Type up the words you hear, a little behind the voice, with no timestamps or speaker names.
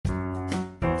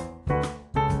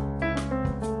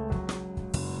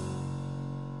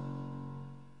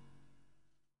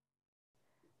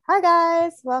Hi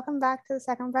guys, welcome back to the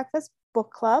Second Breakfast Book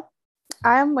Club.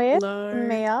 I'm with Hello.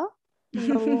 Mia.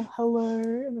 And the little hello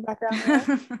in the background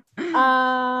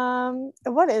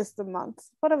there. What is the month?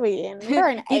 What are we in? We're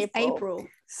in It's April. April.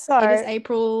 So it is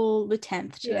April the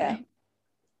 10th today. Yeah.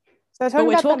 So But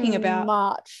we're talking the about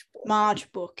March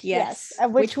book, yes.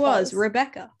 Which was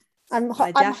Rebecca. I'm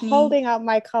Daphne. holding up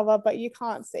my cover, but you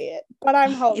can't see it. But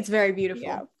I'm holding. It's very beautiful.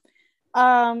 Yeah.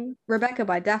 Rebecca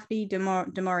by Daphne du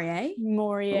Maurier.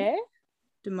 Maurier.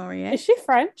 Du Maurier. Is she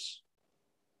French?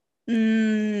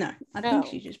 No, I think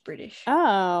she's just British.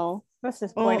 Oh, that's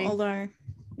disappointing. Although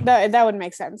that would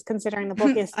make sense considering the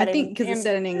book is set I think because it's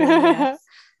set in England. Yeah.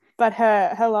 But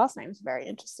her last name is very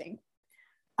interesting.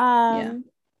 So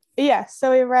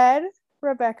we read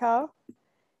Rebecca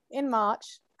in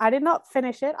March. I did not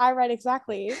finish it. I read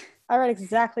exactly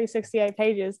 68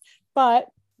 pages, but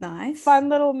nice. Fun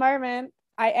little moment.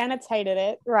 I annotated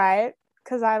it, right?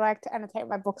 Because I like to annotate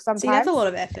my books sometimes. See, that's a lot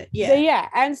of effort. Yeah. Yeah.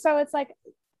 And so it's like,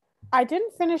 I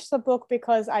didn't finish the book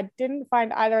because I didn't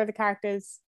find either of the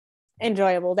characters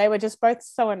enjoyable. They were just both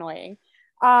so annoying.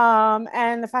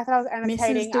 And the fact that I was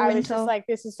annotating, I was just like,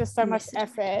 this is just so much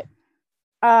effort.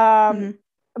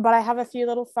 But I have a few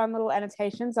fun little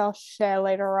annotations I'll share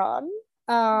later on,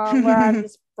 where I'm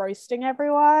just roasting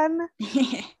everyone.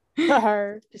 Yeah.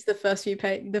 So, just the first few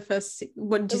pages.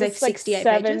 What did you say? 68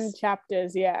 7 pages?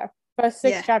 chapters. Yeah, first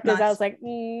 6 chapters. Nice. I was like,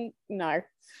 no.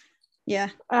 Yeah.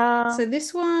 So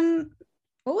this one,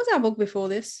 what was our book before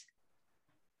this?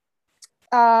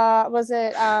 Was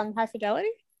it High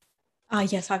Fidelity?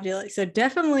 Yes, High Fidelity. So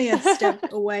definitely a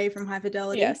step away from High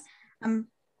Fidelity. Yes.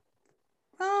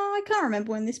 I can't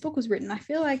remember when this book was written. I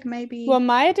feel like maybe. Well,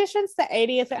 my edition's the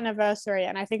 80th anniversary,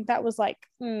 and I think that was like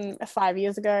 5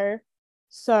 years ago.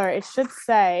 So it should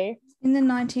say in the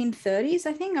 1930s.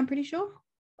 I think I'm pretty sure.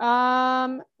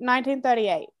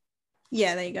 1938.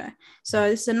 Yeah, there you go. So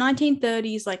this is a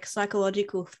 1930s like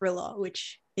psychological thriller,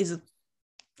 which is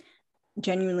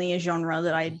genuinely a genre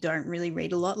that I don't really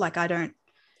read a lot. Like I don't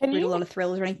read a lot of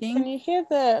thrillers or anything. Can you hear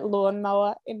the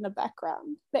lawnmower in the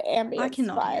background? The ambient I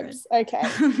cannot vibes. hear it. Okay,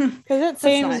 because it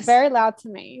seems very loud to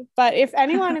me. But if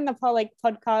anyone in the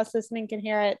podcast listening can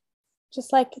hear it,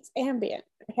 just like it's ambient.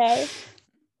 Okay,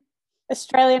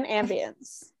 Australian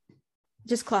ambience.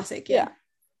 Just classic. Yeah.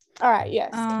 All right.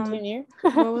 Yes. Continue.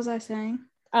 What was I saying?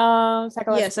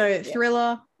 Psychological. Yeah. So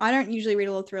thriller. I don't usually read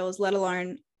a lot of thrillers, let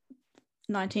alone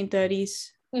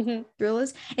 1930s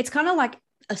thrillers. It's kind of like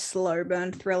a slow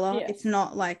burn thriller. Yes. It's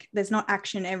not like there's not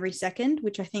action every second,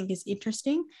 which I think is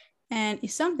interesting and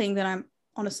is something that I'm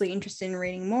honestly interested in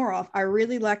reading more of. I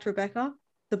really liked Rebecca,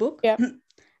 the book. Yeah.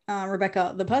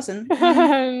 Rebecca, the person.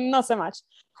 Not so much.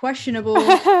 Questionable.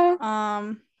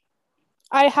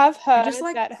 I have heard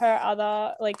that her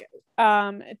other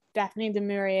Daphne du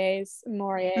Maurier's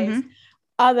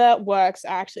other works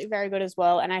are actually very good as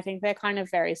well, and I think they're kind of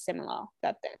very similar.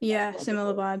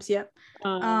 Similar vibes. Yep.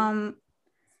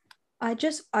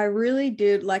 I really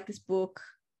did like this book.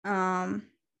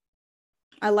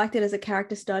 I liked it as a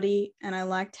character study, and I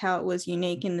liked how it was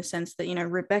unique in the sense that,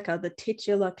 Rebecca, the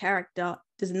titular character,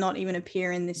 does not even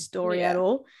appear in this story at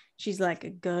all. She's like a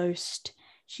ghost.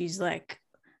 She's like,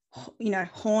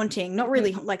 haunting. Not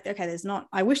really like, okay, there's not,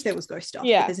 I wish there was ghost stuff.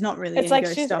 Yeah. But there's not really any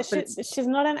ghost stuff. But she's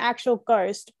not an actual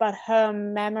ghost, but her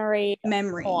memory.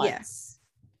 Yes.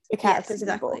 The characters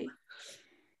exactly. In the book.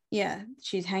 Yeah,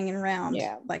 she's hanging around.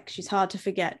 Yeah, like she's hard to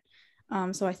forget.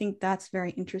 So I think that's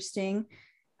very interesting.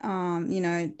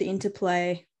 The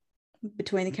interplay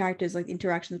between the characters, like the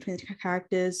interaction between the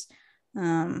characters,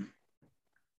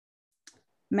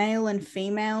 male and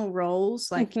female roles,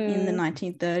 like in the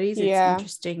 1930s. It's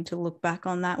interesting to look back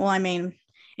on that. Well, I mean,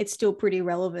 it's still pretty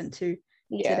relevant to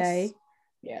today.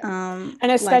 Yeah,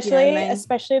 and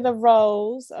especially the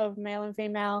roles of male and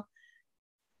female,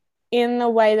 in the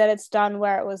way that it's done,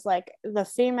 where it was like the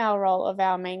female role of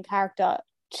our main character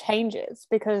changes,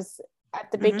 because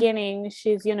at the beginning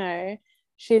she's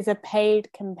a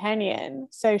paid companion,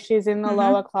 so she's in the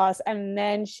lower class, and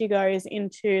then she goes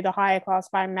into the higher class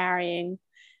by marrying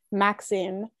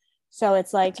Maxim. So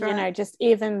it's like, just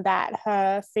even that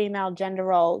her female gender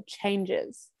role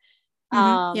changes.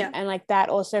 And like that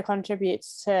also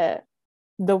contributes to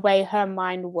the way her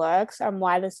mind works and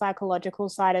why the psychological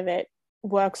side of it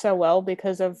works so well,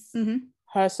 because of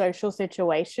her social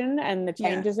situation and the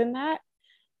changes in that.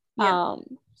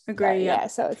 Agree.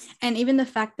 So it's, and even the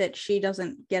fact that she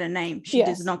doesn't get a name, she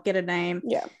does not get a name.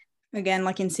 Again,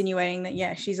 like insinuating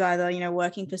that she's either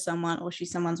working for someone or she's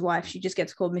someone's wife. She just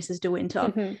gets called Mrs. De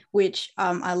Winter, which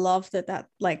I love that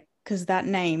like, because that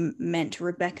name meant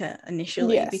Rebecca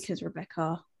initially, because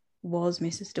Rebecca was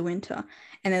Mrs. De Winter.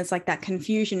 And there's like that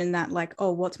confusion in that, like,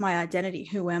 oh, what's my identity?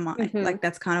 Who am I? Like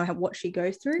that's kind of what she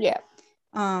goes through. Yeah.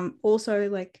 Also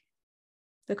like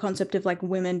the concept of like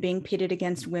women being pitted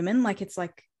against women, like it's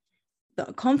like the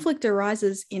conflict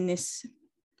arises in this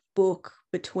book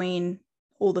between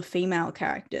all the female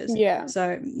characters. Yeah.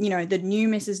 So, you know, the new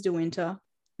Mrs. De Winter,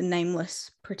 the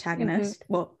nameless protagonist,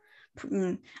 well,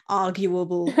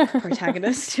 arguable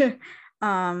protagonist,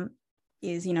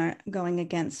 is, you know, going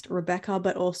against Rebecca,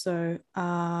 but also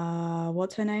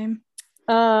what's her name?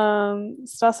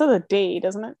 Starts with a D,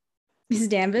 doesn't it? Mrs.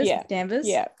 Danvers. Yeah. Danvers.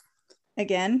 Yeah.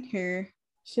 Again, who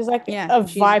she's like a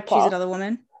viper. She's another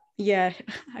woman. Yeah.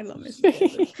 I love Mrs.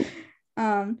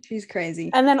 Danvers. She's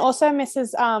crazy. And then also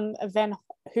Mrs. Van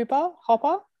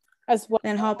Hopper as well.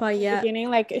 Van Hopper, yeah. Beginning,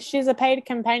 like she's a paid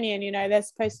companion, you know, they're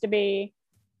supposed to be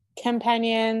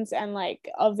companions and like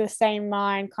of the same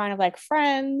mind, kind of like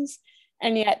friends,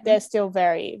 and yet they're still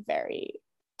very, very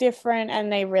different,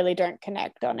 and they really don't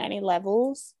connect on any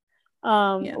levels,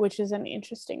 which is an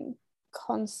interesting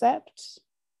concept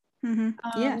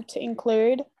to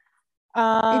include.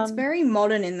 It's very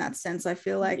modern in that sense. I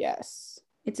feel like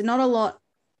it's not a lot.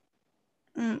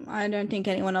 I don't think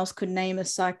anyone else could name a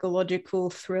psychological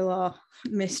thriller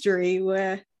mystery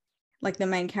where like the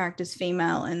main character's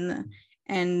female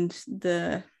and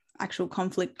the actual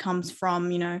conflict comes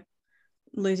from, you know,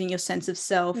 losing your sense of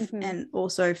self and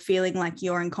also feeling like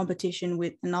you're in competition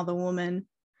with another woman.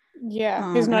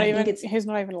 Yeah, who's not even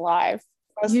alive.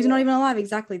 Who's not even alive,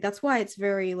 exactly. That's why it's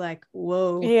very like,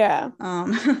 whoa. Yeah.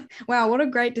 Wow, what a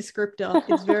great descriptor.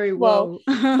 It's very whoa.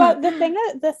 But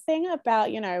the thing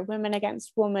about, you know, women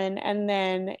against women, and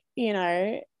then, you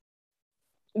know,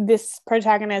 this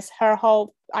protagonist, her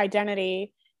whole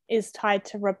identity is tied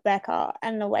to Rebecca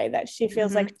and the way that she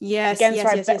feels like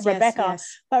against Rebecca.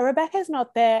 But Rebecca's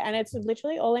not there, and it's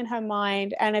literally all in her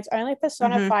mind, and it's only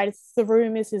personified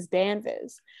through Mrs.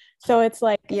 Danvers. So it's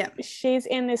like she's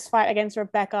in this fight against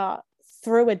Rebecca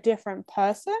through a different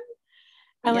person.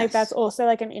 And like that's also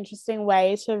like an interesting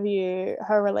way to view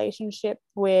her relationship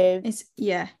with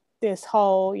this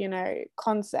whole, you know,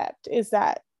 concept, is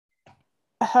that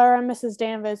her and Mrs.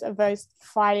 Danvers are both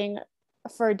fighting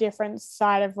for a different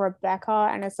side of Rebecca,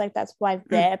 and it's like that's why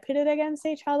they're pitted against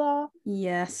each other.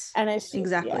 Yes. And it's just,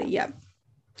 exactly.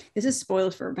 This is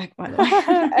spoilers for Rebecca, by the way.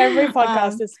 Every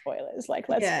podcast is spoilers. Like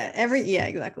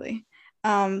exactly.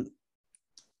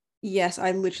 Yes,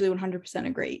 I literally 100%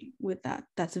 agree with that.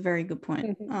 That's a very good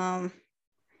point. And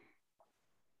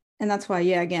that's why,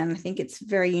 again, I think it's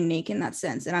very unique in that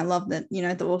sense. And I love that, you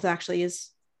know, the author actually is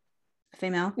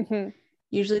female.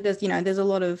 Usually there's a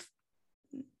lot of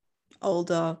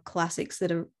older classics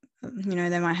that are, you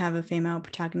know, they might have a female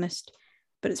protagonist,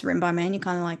 but it's written by men. You're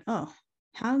kind of like, oh,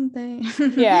 how did they?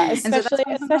 Especially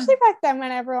back then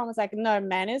when everyone was like, no,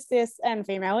 man is this and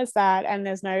female is that, and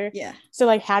there's no so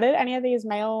like, how did any of these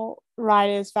male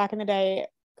writers back in the day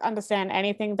understand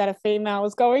anything that a female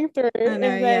was going through? I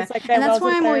know, like, and that's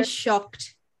why I'm always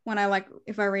shocked when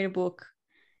if I read a book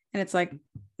and it's like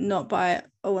not by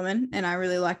a woman and I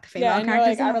really like the female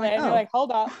characters, and you're like,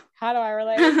 hold up, how do I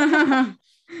relate?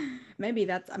 maybe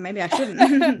I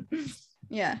shouldn't.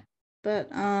 But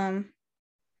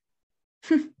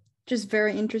just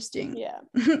very interesting.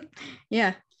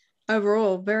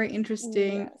 Overall very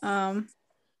interesting.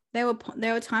 There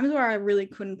were times where I really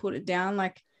couldn't put it down.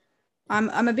 Like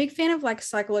I'm a big fan of like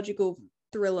psychological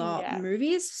thriller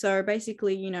movies, so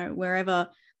basically, you know, wherever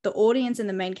the audience and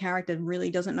the main character really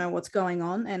doesn't know what's going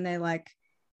on and they're like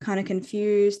kind of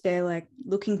confused, they're like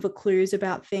looking for clues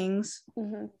about things.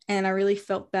 And I really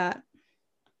felt that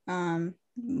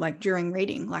like during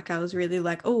reading, like I was really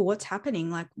like, oh, what's happening?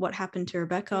 Like what happened to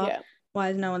Rebecca? Why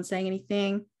is no one saying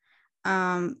anything?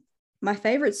 My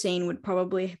favorite scene would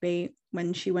probably be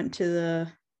when she went to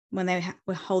when they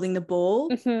were holding the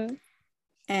ball.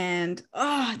 And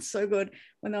it's so good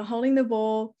when they're holding the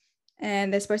ball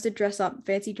and they're supposed to dress up,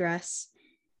 fancy dress,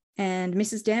 and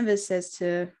Mrs. Danvers says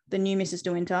to the new Mrs.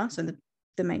 De Winter, so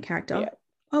the main character,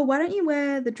 oh, why don't you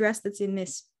wear the dress that's in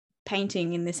this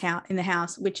painting in the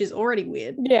house, which is already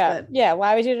weird.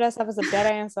 Why would you dress up as a dead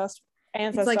ancestor?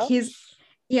 It's like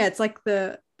it's like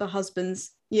the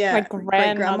husband's like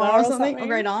grandma or something, or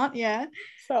great aunt.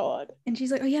 So odd. And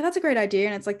she's like, oh yeah, that's a great idea.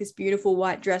 And it's like this beautiful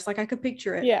white dress, like I could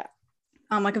picture it,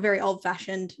 like a very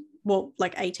old-fashioned, well,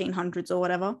 like 1800s or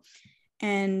whatever.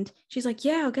 And she's like,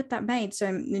 yeah, I'll get that made. So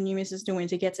the new Mrs. De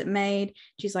Winter gets it made.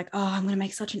 She's like, oh, I'm gonna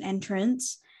make such an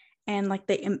entrance. And like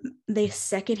the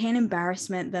secondhand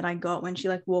embarrassment that I got when she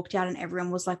like walked out and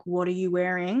everyone was like, what are you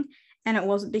wearing? And it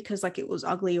wasn't because like it was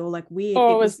ugly or like weird.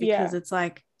 It was because it's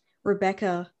like,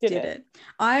 Rebecca did it.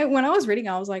 When I was reading,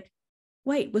 I was like,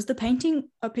 wait, was the painting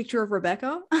a picture of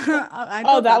Rebecca? I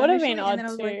thought that would have been odd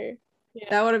too. Like,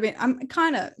 that would have been,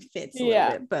 kind of fits a little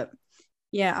bit, but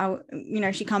yeah,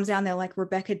 she comes down there like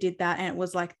Rebecca did that, and it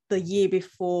was like the year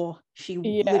before she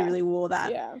literally wore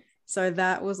that. Yeah. So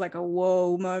that was like a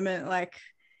whoa moment. Like,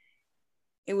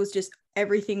 it was just,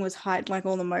 everything was hyped, like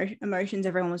all the emotions.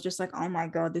 Everyone was just like, oh my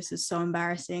God, this is so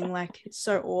embarrassing. Like, it's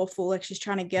so awful. Like, she's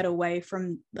trying to get away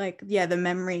from like, the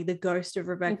memory, the ghost of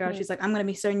Rebecca. She's like, I'm going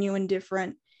to be so new and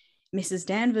different. Mrs.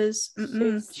 Danvers,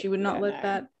 she would not let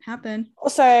that happen.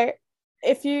 Also,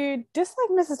 if you dislike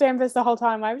Mrs. Danvers the whole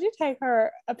time, why would you take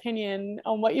her opinion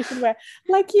on what you should wear?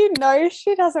 Like,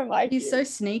 she doesn't like She's so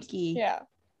sneaky.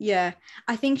 Yeah.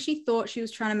 I think she thought she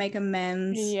was trying to make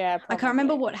amends. Yeah, probably. I can't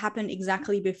remember what happened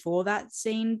exactly before that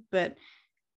scene, but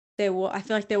I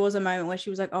feel like there was a moment where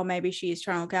she was like, oh, maybe she is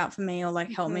trying to look out for me or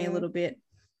like help me a little bit.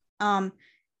 But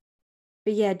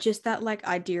yeah, just that like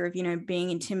idea of, being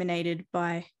intimidated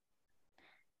by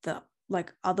the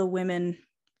like other women,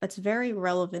 that's very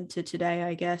relevant to today,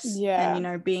 I guess. Yeah.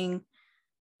 And being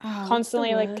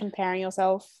constantly like comparing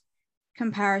yourself.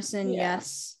 Comparison,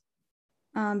 yes.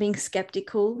 Being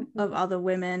skeptical of other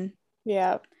women.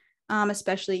 Yeah.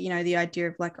 Especially, the idea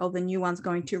of like, oh, the new one's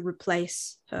going to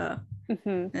replace her.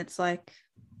 It's like,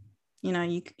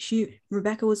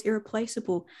 Rebecca was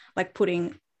irreplaceable, like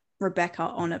putting Rebecca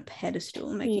on a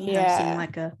pedestal, making her seem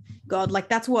like a god. Like,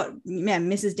 that's what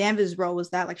Mrs. Danvers' role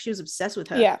was, that like she was obsessed with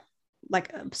her. Yeah.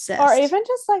 Like, obsessed. Or even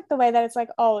just like the way that it's like,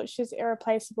 oh, she's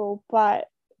irreplaceable, but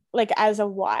like as a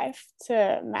wife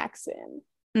to Maxine.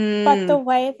 But the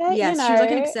way that she was like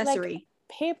an accessory.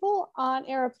 Like, people aren't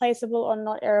irreplaceable or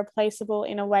not irreplaceable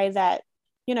in a way that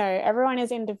everyone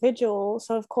is individual.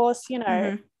 So of course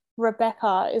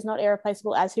Rebecca is not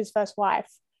irreplaceable as his first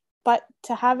wife, but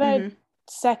to have a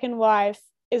second wife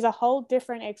is a whole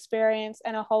different experience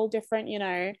and a whole different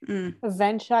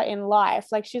venture in life.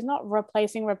 Like, she's not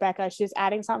replacing Rebecca, she's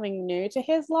adding something new to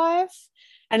his life,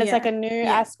 and it's like a new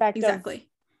aspect of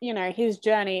his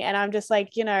journey. And I'm just like,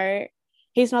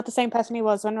 he's not the same person he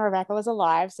was when Rebecca was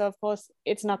alive. So, of course,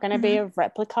 it's not going to be a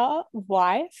replica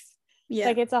wife. Yeah.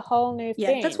 Like, it's a whole new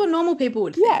thing. Yeah, that's what normal people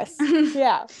would think. Yes.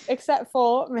 Yeah. Except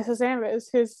for Mrs. Danvers,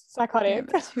 who's psychotic.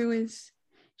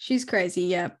 She's crazy,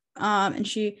 yeah. And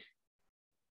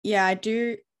I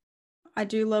do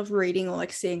love reading or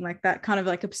like seeing like that kind of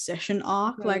like obsession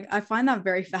arc. Like, I find that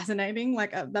very fascinating.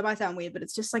 Like, that might sound weird, but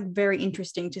it's just like very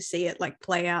interesting to see it like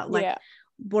play out. Like,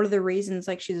 what are the reasons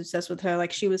like she's obsessed with her?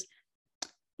 Like,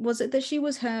 was it that she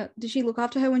was did she look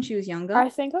after her when she was younger? I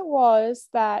think it was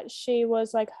that she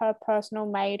was like her personal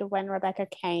maid when Rebecca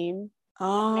came.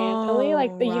 Oh,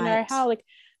 like right. How like,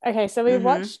 okay, so we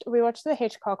watched the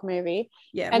Hitchcock movie.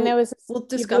 Yeah, and there was we'll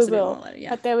discuss it a bit more later. Yeah,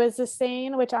 but there was a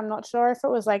scene which I'm not sure if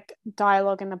it was like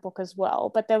dialogue in the book as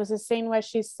well, but there was a scene where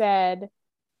she said,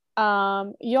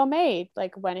 your maid,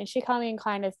 like, when is she coming,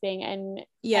 kind of thing. And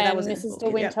that was Mrs. De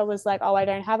Winter was like, oh, I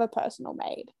don't have a personal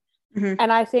maid.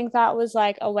 And I think that was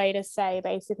like a way to say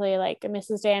basically like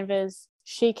Mrs. Danvers,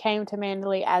 she came to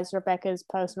Manderley as Rebecca's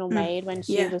personal maid when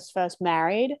she was first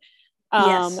married.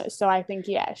 So I think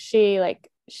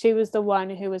she was the one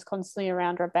who was constantly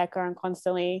around Rebecca and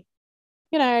constantly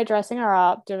dressing her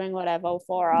up, doing whatever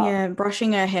for her,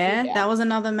 brushing her hair. That was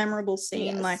another memorable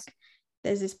scene. Like,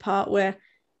 there's this part where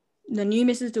the new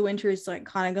Mrs. De Winter is like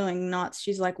kind of going nuts.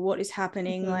 She's like, what is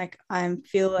happening? Like, I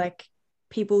feel like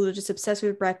people are just obsessed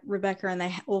with Rebecca and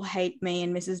they all hate me.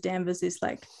 And Mrs. Danvers is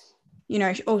like,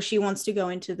 she wants to go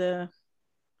into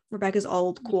Rebecca's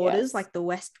old quarters, like the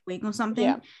West Wing or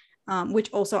something.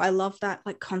 Which also, I love that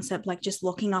like concept, like just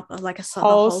looking up like the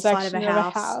whole side of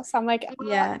a house. I'm like,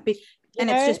 and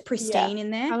it's just pristine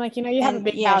in there. I'm like, you have a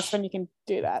big house when you can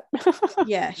do that.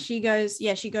 She goes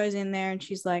in there and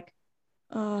she's like,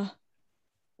 oh,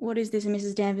 what is this? And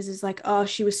Mrs. Danvers is like, oh,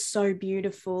 she was so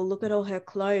beautiful. Look at all her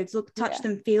clothes. Look, touch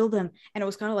them, feel them. And it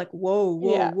was kind of like,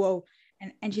 whoa.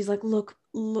 And she's like, look,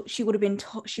 she would have been,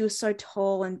 she was so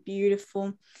tall and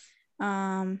beautiful.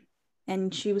 And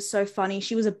she was so funny.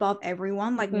 She was above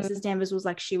everyone. Like Mrs. Danvers was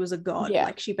like, she was a god.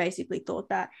 Like, she basically thought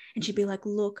that. And she'd be like,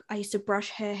 look, I used to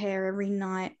brush her hair every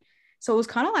night. So it was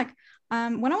kind of like,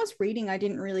 when I was reading, I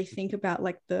didn't really think about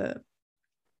like the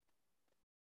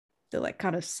like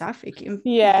kind of sapphic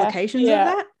implications of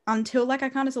that until like I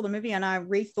kind of saw the movie and I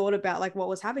rethought about like what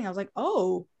was happening. I was like,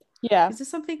 oh yeah, is this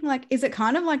something like, is it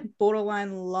kind of like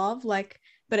borderline love, like,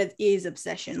 but it is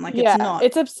obsession, like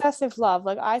it's obsessive love.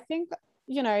 Like, I think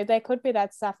there could be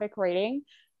that sapphic reading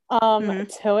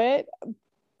to it,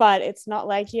 but it's not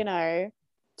like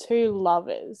two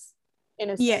lovers in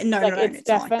a Yeah, sense. no, like no, it's it's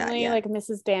not definitely like that, like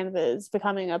Mrs. Danvers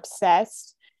becoming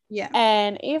obsessed. Yeah.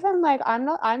 And even like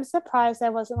I'm surprised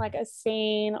there wasn't like a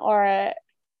scene or a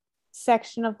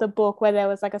section of the book where there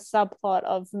was like a subplot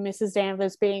of Mrs.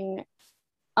 Danvers being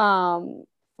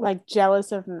like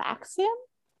jealous of Maxim.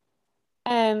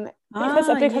 And because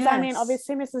yes. I mean,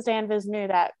 obviously Mrs. Danvers knew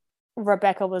that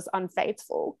Rebecca was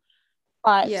unfaithful,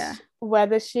 but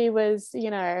whether she was,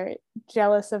 you know,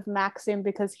 jealous of Maxim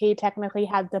because he technically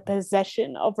had the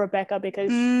possession of Rebecca because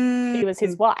she was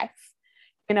his wife,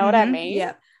 you know what I mean?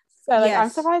 Yeah. So like I'm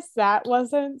surprised that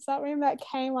wasn't something that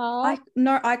came up.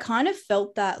 I kind of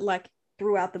felt that like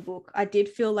throughout the book. I did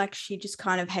feel like she just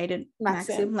kind of hated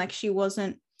Maxim. Like she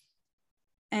wasn't,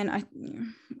 and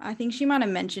I think she might have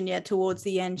mentioned towards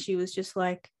the end she was just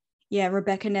like,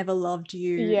 Rebecca never loved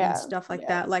you and stuff like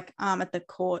that. Like at the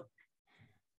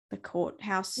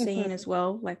courthouse scene as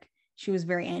well. Like she was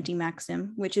very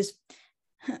anti-Maxim, which is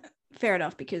fair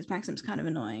enough because Maxim's kind of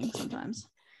annoying sometimes.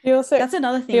 That's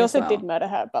another thing. He also did murder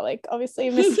her, but like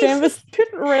obviously Mrs. Danvers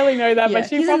didn't really know that. But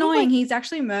he's annoying. He's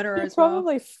actually a murderer as well.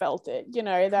 Probably felt it, you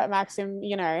know, that Maxim,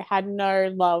 you know, had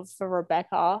no love for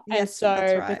Rebecca, and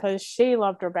so because she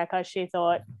loved Rebecca, she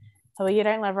thought, "Oh, you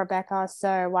don't love Rebecca,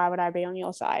 so why would I be on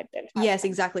your side?" Yes,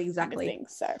 exactly. Kind of thing,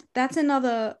 so that's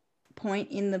another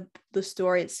point in the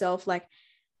story itself. Like,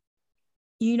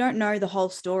 you don't know the whole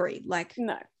story. Like,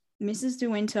 no. Mrs. De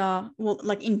Winter, well,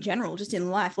 like in general, just in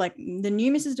life, like the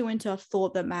new Mrs. De Winter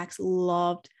thought that Max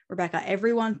loved Rebecca.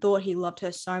 Everyone thought he loved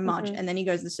her so much. And then he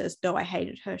goes and says, no, I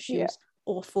hated her. She was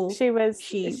awful. She was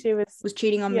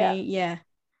cheating on me. Yeah.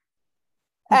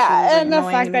 And the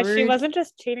fact that she wasn't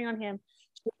just cheating on him.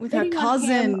 With her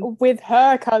cousin. With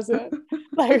her cousin.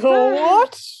 Like,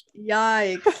 what?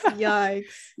 Yikes.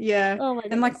 Yeah. Oh my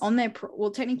goodness. And like on their,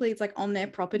 technically it's like on their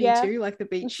property too, like the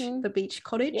beach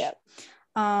cottage. Yeah.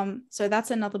 So that's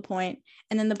another point.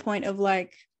 And then the point of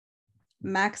like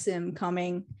Maxim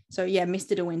coming, so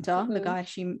Mr. De Winter, the guy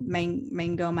she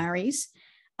main girl marries,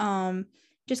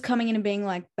 just coming in and being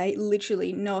like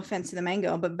literally, no offense to the main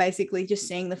girl, but basically just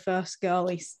seeing the first girl,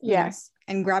 you know,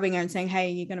 and grabbing her and saying,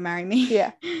 hey, you're gonna marry me,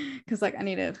 because like I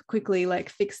need to quickly like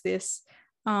fix this.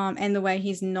 And the way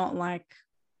he's not like,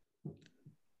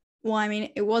 well, I mean,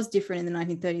 it was different in the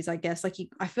 1930s, I guess. Like,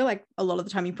 I feel like a lot of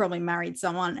the time you probably married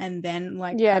someone and then,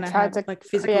 like, kind of had like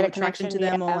physical attraction to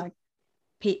them, or like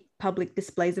public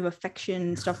displays of affection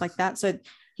and stuff like that. So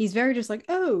he's very just like,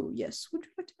 oh, yes, would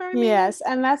you like to marry me? Yes,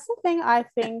 and that's the thing I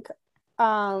think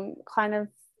kind of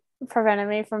prevented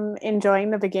me from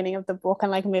enjoying the beginning of the book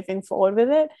and like moving forward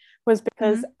with it, was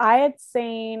because I had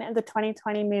seen the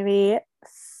 2020 movie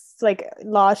like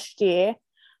last year,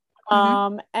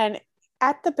 and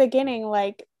at the beginning,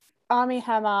 like Armie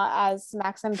Hammer as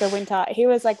Maxim De Winter, he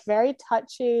was like very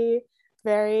touchy,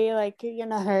 very like, you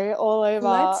know, all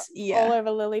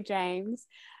over Lily James.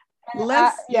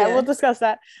 We'll discuss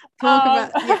that. Talk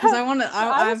about because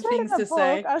I have things to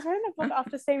say. I was reading a book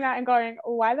after seeing that and going,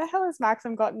 why the hell has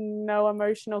Maxim got no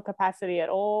emotional capacity at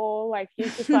all? Like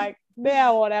he's just like, yeah,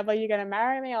 whatever, you're gonna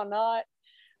marry me or not.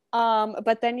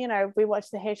 But then, you know, we watched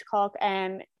the Hitchcock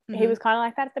and he was kind of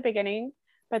like that at the beginning.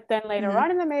 But then later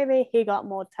on in the movie, he got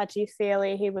more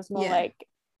touchy-feely. He was more like...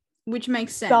 Which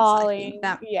makes sense. Darling.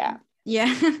 I think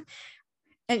that,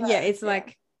 and it's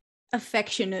like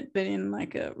affectionate, but in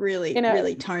like a really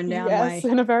toned down way.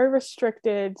 In a very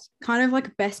restricted... Kind of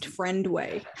like best friend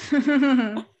way.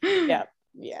 Yeah.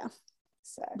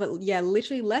 So. But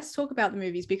literally, let's talk about the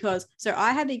movies because... So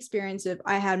I had the experience of...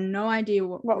 I had no idea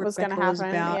what was going to happen.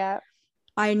 About.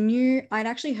 I'd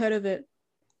actually heard of it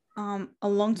a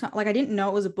long time, like I didn't know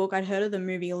it was a book. I'd heard of the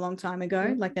movie a long time ago,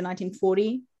 like the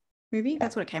 1940 movie.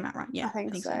 That's what it came out, right? Yeah, I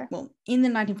think so. Well, in the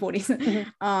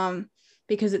 1940s,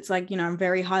 because it's like, you know,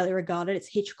 very highly regarded. It's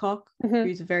Hitchcock,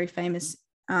 who's a very famous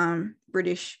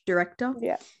British director.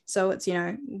 Yeah. So it's, you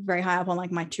know, very high up on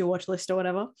like my to watch list or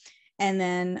whatever. And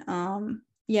then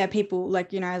people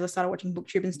like, you know, as I started watching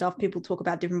BookTube and stuff, people talk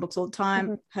about different books all the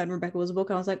time. Heard Rebecca was a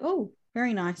book. I was like, oh,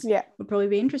 very nice. Yeah, would probably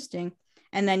be interesting.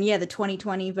 And then, the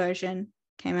 2020 version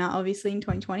came out, obviously, in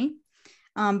 2020.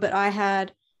 But I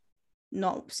had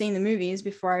not seen the movies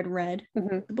before I'd read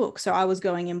the book. So I was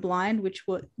going in blind, which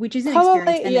is an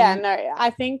experience. And I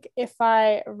think if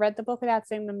I read the book without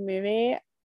seeing the movie,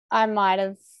 I might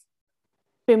have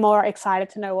been more excited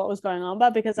to know what was going on.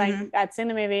 But because I'd seen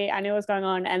the movie, I knew what was going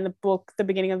on. And the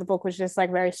beginning of the book was just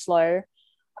like very slow. I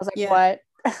was like, what?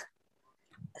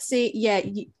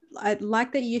 See, I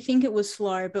like that you think it was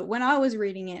slow, but when I was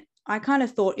reading it, I kind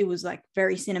of thought it was like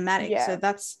very cinematic. So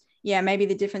that's maybe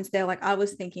the difference there. Like I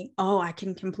was thinking, oh, I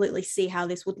can completely see how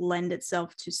this would lend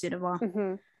itself to cinema,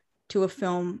 to a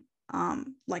film.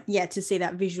 to see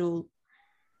that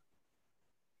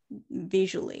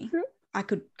visually, I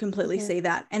could completely see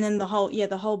that. And then the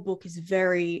whole book is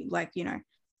very like, you know,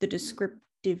 the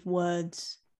descriptive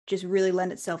words just really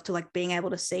lend itself to like being able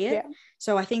to see it.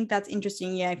 So I think that's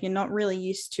interesting. If you're not really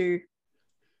used to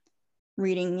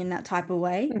reading in that type of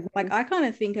way, like I kind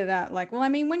of think of that like, well, I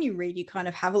mean, when you read, you kind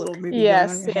of have a little movie going on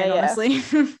in your head, honestly.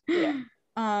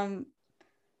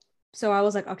 So I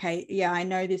was like, okay, I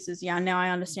know this is now I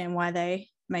understand why they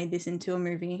made this into a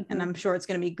movie, and I'm sure it's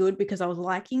going to be good because I was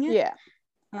liking it.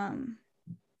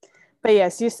 But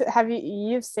yes, you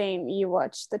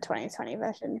watched the 2020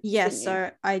 version? Yes,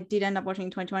 so I did end up watching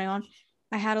 2021.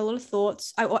 I had a lot of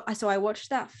thoughts. I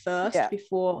watched that first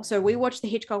before. So we watched the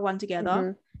Hitchcock one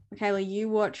together. Kayla, you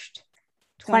watched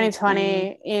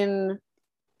 2020 in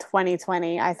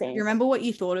 2020, I think. You remember what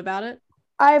you thought about it?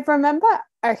 I remember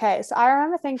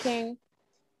thinking,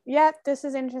 this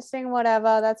is interesting,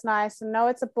 whatever, that's nice. And no,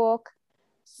 it's a book.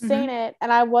 Seen it,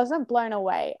 and I wasn't blown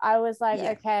away. I was like,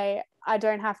 okay, I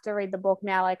don't have to read the book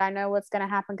now. Like, I know what's going to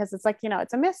happen because it's like, you know,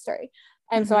 it's a mystery.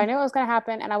 And so I knew what was going to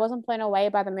happen, and I wasn't blown away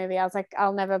by the movie. I was like,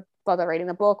 I'll never bother reading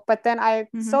the book. But then I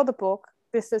saw the book,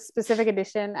 this is specific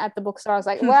edition at the bookstore. I was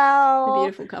like, well, the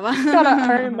beautiful cover.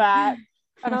 Gotta own that.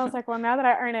 And I was like, well, now that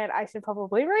I own it, I should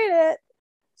probably read it.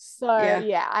 So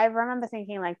I remember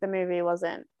thinking like the movie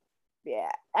wasn't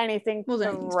anything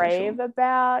to rave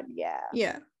about.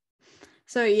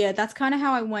 So that's kind of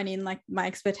how I went in. Like my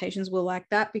expectations were like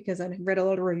that because I read a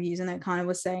lot of reviews and it kind of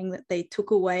was saying that they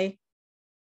took away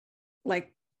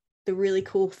like the really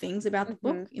cool things about the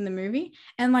book in the movie.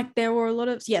 And like there were a lot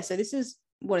of so this is,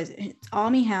 what is it? It's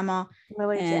Armie Hammer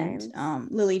and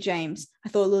Lily James. I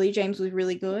thought Lily James was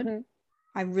really good.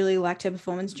 I really liked her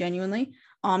performance, genuinely.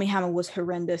 Armie Hammer was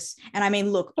horrendous. And I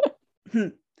mean, look,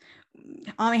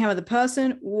 Armie Hammer the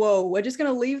person, whoa, we're just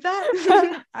gonna leave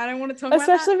that. I don't want to talk about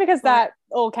that. Especially because that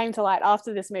all came to light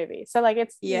after this movie. So like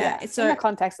it's it's in the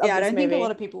context of this movie. I don't think a lot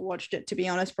of people watched it, to be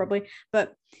honest, probably.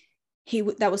 But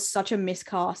that was such a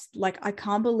miscast. Like I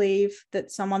can't believe that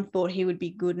someone thought he would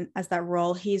be good as that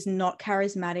role. He's not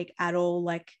charismatic at all,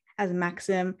 like as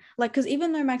Maxim. Like, because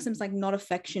even though Maxim's like not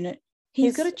affectionate,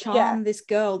 he's got to charm this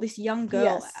young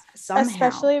girl somehow.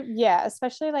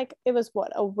 Especially like it was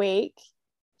a week.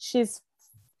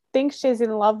 Thinks she's in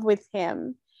love with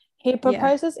him. He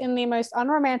proposes in the most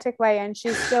unromantic way and she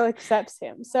still accepts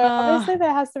him. So obviously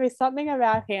there has to be something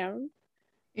about him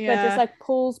that just like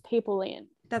pulls people in.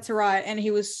 That's right. And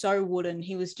he was so wooden.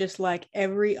 He was just like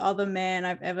every other man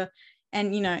I've ever,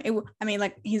 and you know,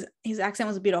 like his accent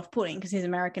was a bit off-putting because he's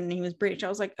American and he was British. I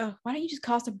was like, oh, why don't you just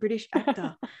cast a British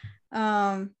actor?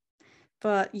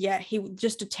 But he was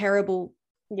just a terrible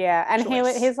and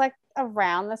choice. He's like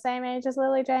around the same age as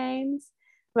Lily James,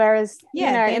 whereas you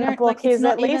know in the book like, he's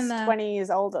at least 20 years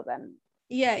older than.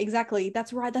 Exactly.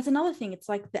 That's right. That's another thing. It's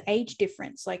like the age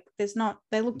difference. Like there's not.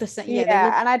 They look the same.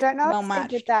 And I don't know if they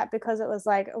did that because it was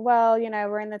like, well, you know,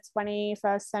 we're in the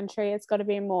 21st century. It's got to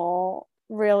be more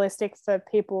realistic for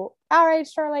people our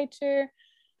age to relate to.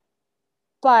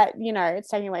 But you know, it's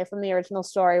taking away from the original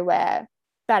story where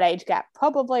that age gap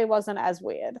probably wasn't as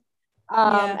weird.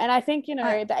 And I think, you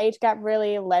know, the age gap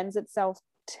really lends itself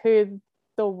to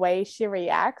the way she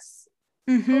reacts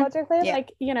logically.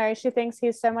 Like, you know, she thinks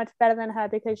he's so much better than her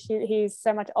because he's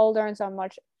so much older and so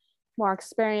much more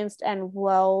experienced and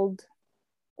worldly,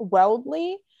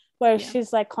 where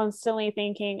she's like constantly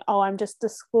thinking, oh, I'm just a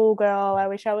schoolgirl. I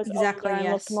wish I was older and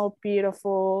looked more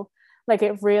beautiful. Like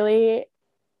it really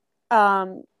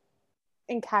encapsulates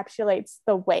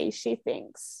the way she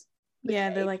thinks.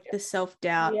 They're like the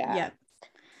self-doubt.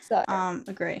 So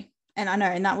agree. And I know,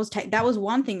 and that was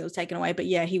one thing that was taken away, but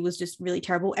he was just really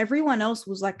terrible. Everyone else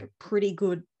was like pretty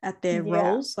good at their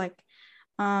roles. Like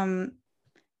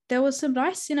there was some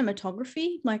nice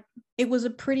cinematography. Like it was a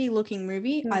pretty looking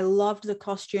movie. I loved the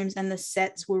costumes and the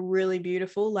sets were really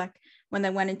beautiful. Like when they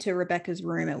went into Rebecca's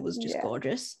room, it was just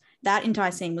gorgeous. That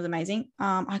entire scene was amazing.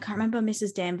 I can't remember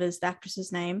Mrs. Danvers, the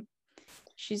actress's name.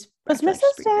 Was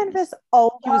Mrs. Danvers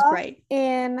older? She was great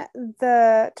in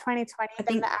the 2020. I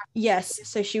think yes.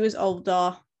 So she was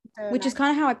older, which is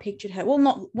kind of how I pictured her. Well,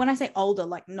 not when I say older,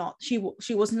 like not she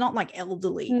was not like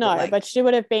elderly. No, but she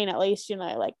would have been at least, you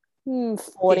know, like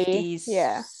 40. 50s.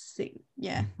 Yeah.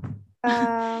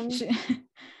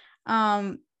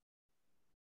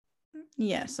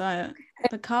 So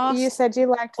the cast. You said you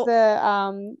liked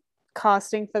the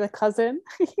casting for the cousin.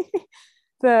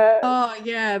 Sam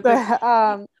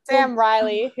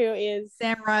Riley, who is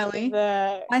Sam Riley.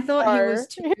 I thought he was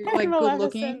too like good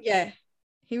looking. Yeah,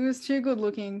 he was too good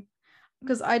looking.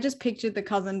 because I just pictured the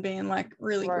cousin being like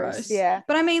really gross. Yeah.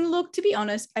 But I mean, look, to be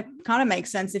honest, it kind of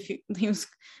makes sense if he was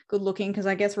good looking, because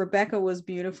I guess Rebecca was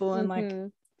beautiful and like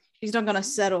she's not gonna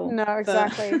settle. No,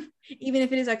 exactly. Even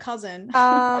if it is her cousin.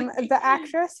 The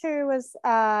actress who was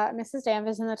Mrs.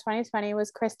 Danvers in the 2020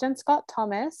 was Kristen Scott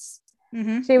Thomas.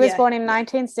 She was born in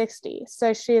 1960,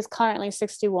 so she is currently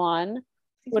 61.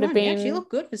 Would have been. Yeah, she looked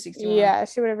good for 61. Yeah,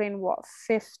 she would have been what,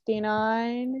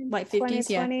 59? Like 50s,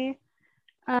 yeah.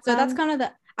 So that's kind of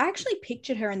the. I actually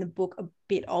pictured her in the book a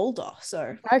bit older,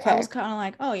 so I was kind of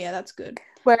like, oh yeah, that's good.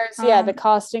 Whereas the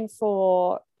casting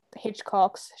for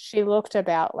Hitchcock's, she looked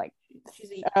about like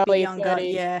she's early younger,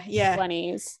 30s,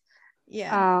 20s.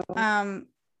 Yeah.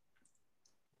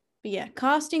 But yeah,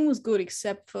 casting was good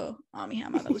except for Armie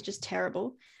Hammer. That was just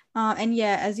terrible. And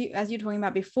yeah, as you're talking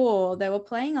about before, they were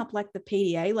playing up like the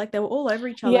PDA, like they were all over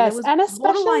each other. Yes, there was and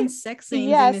especially borderline sex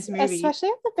scenes in this movie, especially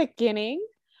at the beginning,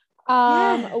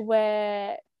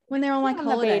 where when they're on like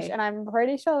holiday, the beach, and I'm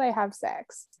pretty sure they have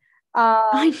sex.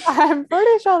 I'm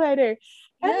pretty sure they do.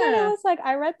 And then it was like,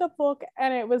 I read the book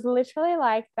and it was literally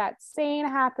like that scene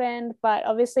happened, but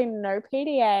obviously no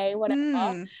PDA,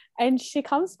 whatever. And she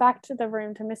comes back to the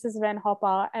room to Mrs. Van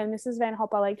Hopper, and Mrs. Van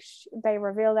Hopper, like, they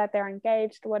reveal that they're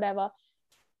engaged, whatever.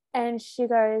 And she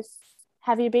goes,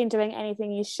 have you been doing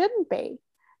anything you shouldn't be?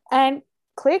 And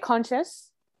clear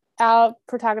conscious, our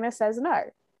protagonist says no.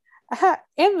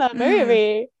 In the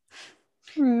movie,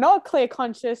 not clear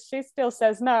conscious, she still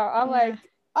says no. I'm like,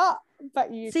 oh,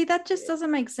 but you see, that just doesn't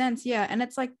make sense. Yeah. And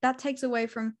it's like that takes away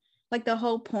from like the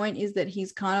whole point is that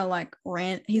he's kind of like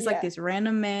he's like this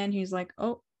random man who's like,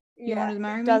 oh, you want to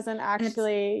marry me? Doesn't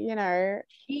actually, you know,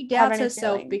 she doubts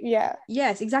herself.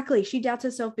 Yes, exactly. She doubts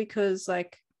herself because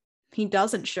like he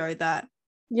doesn't show that.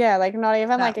 Yeah, like not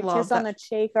even like a kiss on the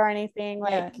cheek or anything.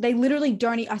 Like they literally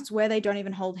don't. I swear they don't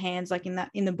even hold hands like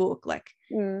in the book. Like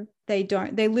they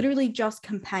don't. They're literally just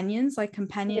companions, like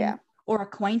or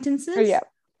acquaintances.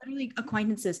 Literally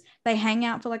acquaintances. They hang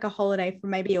out for like a holiday for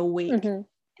maybe a week, and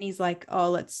he's like,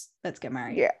 "Oh, let's get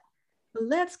married." Yeah,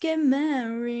 let's get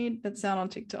married. That sound on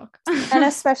TikTok. And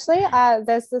especially,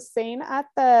 there's the scene at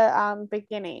the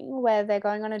beginning where they're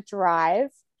going on a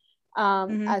drive,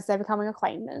 as they're becoming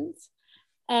acquaintance,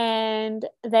 and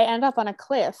they end up on a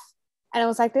cliff. And it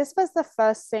was like, this was the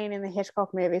first scene in the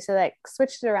Hitchcock movie, so they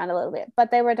switched it around a little bit. But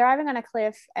they were driving on a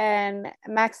cliff, and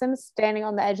Maxim's standing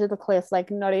on the edge of the cliff, like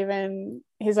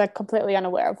he's like completely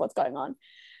unaware of what's going on.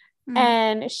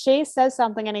 And she says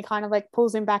something, and he kind of like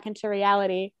pulls him back into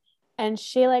reality. And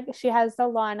she has the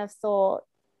line of thought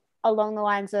along the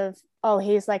lines of, oh,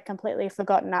 he's like completely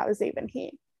forgotten I was even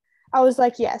here. I was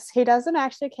like, yes, he doesn't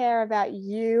actually care about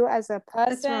you as a person.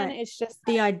 That's right. It's just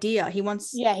the idea. He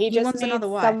wants needs another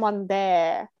wife. Someone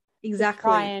there exactly to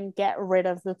try and get rid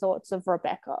of the thoughts of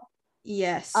Rebecca.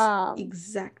 Yes,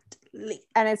 exactly.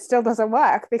 And it still doesn't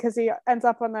work because he ends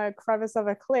up on the crevice of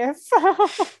a cliff,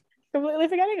 completely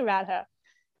forgetting about her.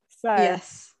 So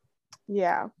yes,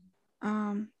 yeah.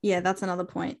 That's another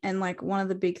point. And like one of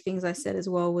the big things I said as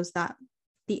well was that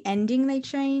the ending they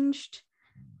changed.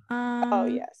 Oh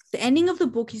yes, the ending of the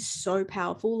book is so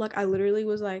powerful. Like I literally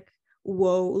was like,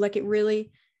 whoa, like it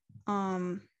really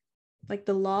like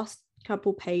the last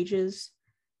couple pages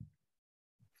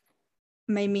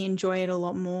made me enjoy it a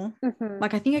lot more.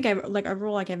 Like I think I gave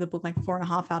the book like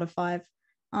 4.5 out of 5.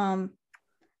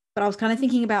 But I was kind of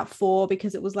thinking about 4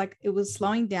 because it was like it was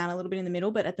slowing down a little bit in the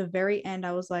middle, but at the very end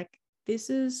I was like, this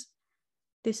is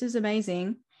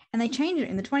amazing. And they changed it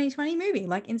in the 2020 movie.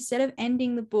 Like instead of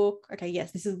ending the book, okay,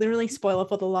 yes, this is literally spoiler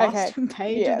for the last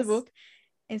page of the book.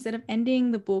 Instead of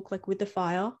ending the book like with the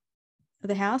fire of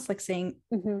the house, like seeing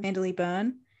Manderley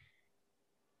burn,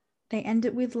 they end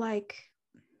it with like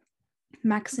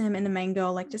Maxim and the main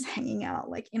girl like just hanging out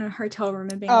like in a hotel room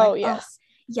and being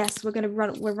yes,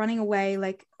 we're running away,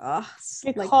 like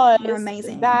because like, you're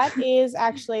amazing. That is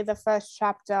actually the first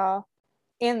chapter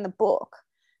in the book.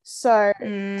 So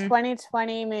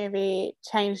 2020 movie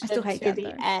changed it to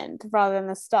the end rather than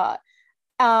the start.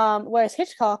 Whereas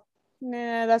Hitchcock,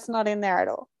 that's not in there at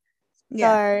all.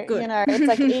 Yeah, so good. You know, it's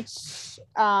like each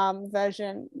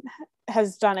version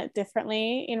has done it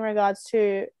differently in regards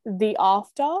to the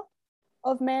after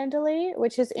of Manderley,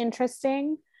 which is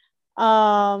interesting.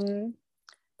 But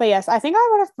yes, I think I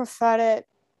would have preferred it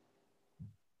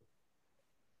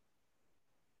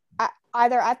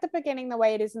either at the beginning the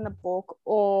way it is in the book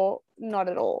or not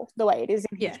at all the way it is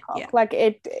in Hitchcock. Yeah. Like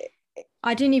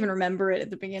I didn't even remember it at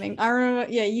the beginning. I remember,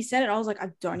 you said it. I was like, I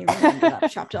don't even remember that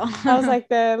chapter. I was like,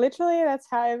 literally, that's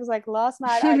how it was like last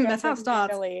night. That's how it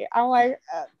starts. Manderley. I'm like,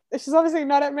 she's obviously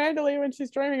not at Manderley when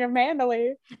she's dreaming of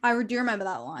Manderley. I do remember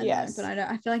that line. Yes. Though, but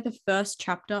I feel like the first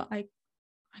chapter, I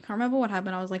I can't remember what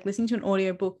happened. I was like listening to an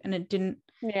audiobook and it didn't.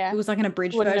 Yeah. It was like an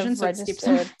abridged version, so it skipped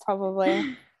some.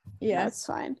 Probably. Yeah, that's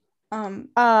fine.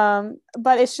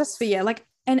 But it's just. But yeah, like,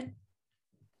 and.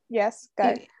 Yes,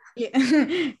 go.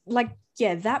 Yeah, like,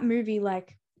 yeah, that movie,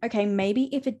 like, okay, maybe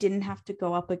if it didn't have to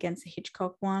go up against the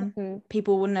Hitchcock one,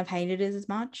 people wouldn't have hated it as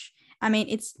much. I mean,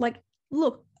 it's like,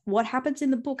 look, what happens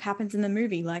in the book happens in the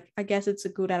movie. Like, I guess it's a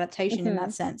good adaptation in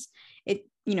that sense. It,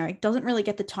 you know, it doesn't really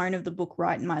get the tone of the book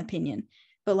right, in my opinion.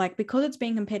 But like, because it's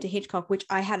being compared to Hitchcock, which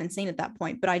I hadn't seen at that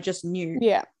point, but I just knew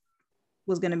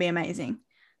was going to be amazing.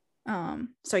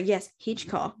 So yes,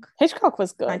 Hitchcock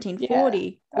was good.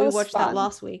 1940. We watched that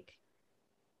last week.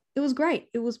 It was great.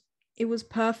 It was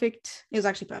perfect. It was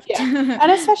actually perfect.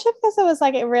 And especially because it was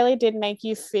like, it really did make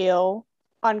you feel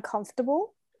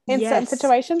uncomfortable in certain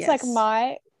situations. Like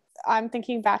I'm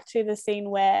thinking back to the scene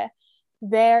where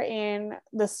they're in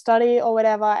the study or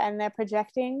whatever, and they're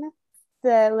projecting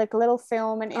the like little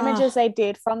film and images they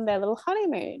did from their little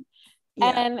honeymoon.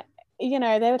 And you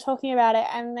know, they were talking about it,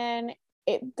 and then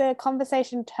the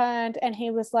conversation turned, and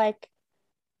he was like,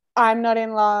 I'm not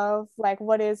in love. Like,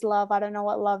 what is love? I don't know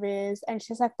what love is. And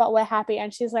she's like, but we're happy.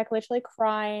 And she's like literally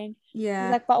crying. Yeah.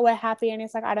 He's like, but we're happy. And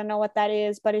he's like, I don't know what that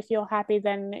is, but if you're happy,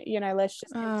 then, you know, let's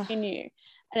just continue.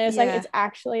 And it's like, it's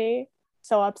actually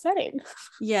so upsetting.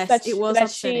 Yes, it was that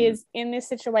upsetting. She is in this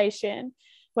situation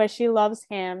where she loves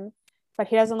him, but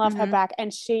he doesn't love her back,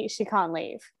 and she can't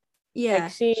leave. Yeah,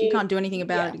 like she can't do anything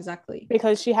about it, exactly,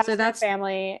 because she has no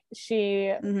family.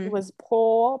 She was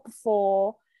poor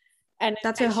before, and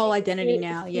that's her whole identity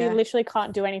now. She literally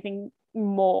can't do anything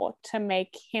more to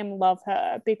make him love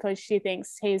her because she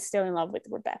thinks he's still in love with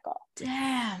Rebecca.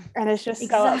 Damn. And it's just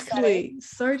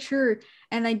so true.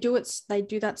 And they do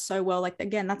that so well. Like,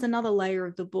 again, that's another layer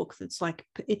of the book that's like,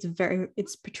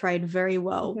 it's portrayed very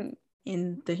well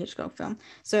in the Hitchcock film.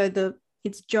 So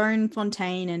it's Joan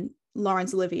Fontaine and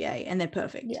Laurence Olivier, and they're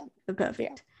perfect. Yeah, they're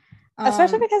perfect.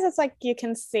 Especially because it's like you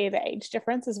can see the age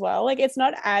difference as well. Like, it's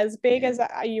not as big as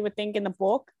you would think in the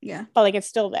book. Yeah, but like it's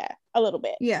still there a little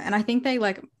bit. Yeah, and I think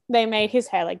they made his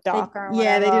hair like darker.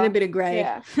 They did a bit of grey.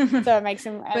 Yeah, so it makes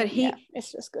him. But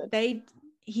it's just good.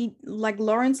 He like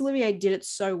Laurence Olivier did it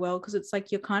so well, because it's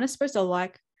like you're kind of supposed to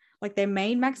like they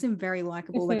made Maxim very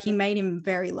likable. Like, he made him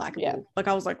very likable. Yeah. Like,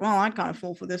 I was like, well, I'd kind of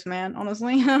fall for this man,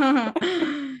 honestly.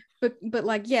 but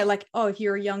like, yeah, like, oh, if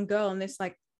you're a young girl and this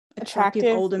like attractive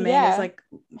older man is like,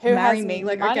 who marry me,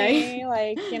 like, money, okay,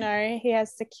 like, you know, he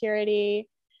has security,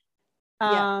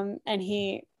 and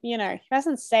he, you know, he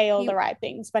doesn't say all the right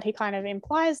things, but he kind of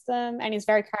implies them, and he's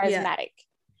very charismatic.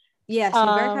 Yes, he's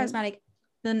very charismatic.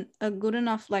 Then a good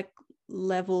enough like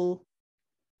level,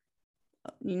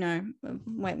 you know,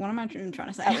 wait, what am I trying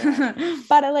to say?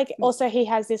 But like, also he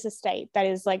has this estate that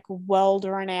is like world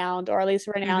renowned, or at least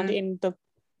renowned in the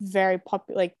very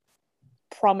popular, like,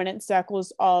 prominent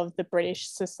circles of the British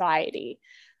society.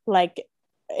 Like,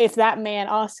 if that man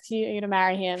asks you to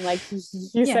marry him, like, you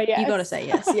say yes. You gotta say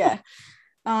yes. Yeah.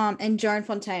 And Joan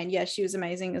Fontaine, she was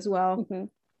amazing as well.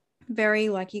 Very,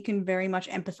 like, you can very much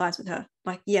empathize with her.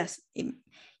 Like, yes,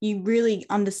 you really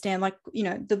understand, like, you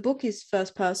know, the book is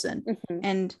first person,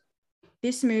 and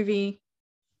this movie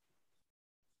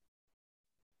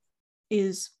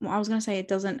is, well, I was going to say it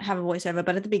doesn't have a voiceover,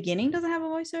 but at the beginning, does it have a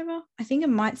voiceover? I think it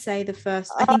might say it says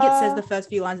the first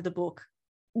few lines of the book.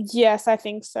 Yes, I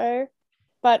think so.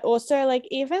 But also, like,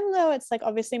 even though it's like,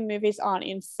 obviously movies aren't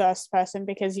in first person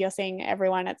because you're seeing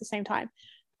everyone at the same time,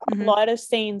 a lot of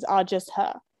scenes are just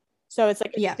her. So it's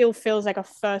like, it still feels like a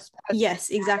first person. Yes,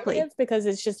 exactly. Because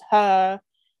it's just her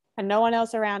and no one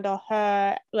else around, or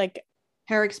her, like,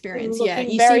 her experience. Yeah,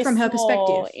 you see from her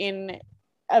perspective in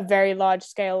a very large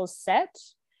scale set,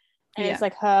 and it's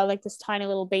like her, like this tiny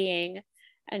little being,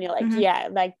 and you're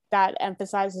like, like, that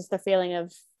emphasizes the feeling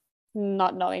of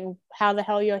not knowing how the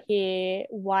hell you're here,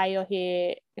 why you're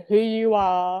here, who you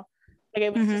are. Like,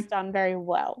 it was just done very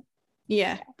well.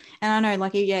 Yeah. And I know,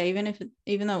 like, even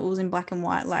though it was in black and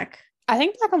white, like, I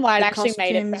think black and white actually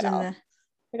made it better.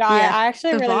 I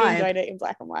actually really enjoyed it in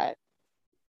black and white.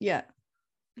 Yeah.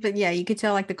 But yeah, you could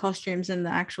tell, like, the costumes and the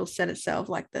actual set itself,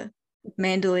 like the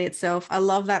Manderley itself. I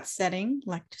love that setting,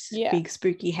 like, just a big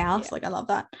spooky house. Like, I love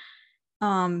that.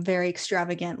 Very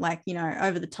extravagant, like, you know,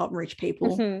 over the top rich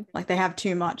people. Like, they have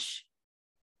too much.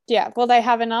 Yeah, well, they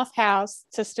have enough house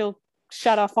to still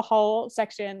shut off a whole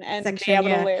section and be able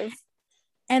to live.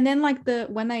 And then, like,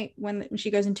 when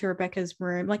she goes into Rebecca's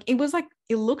room, like, it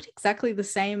looked exactly the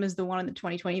same as the one in the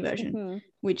 2020 version,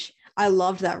 which I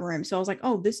loved that room. So I was like,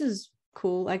 oh, this is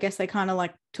cool. I guess they kind of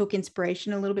like took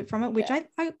inspiration a little bit from it, which I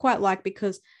quite like,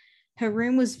 because her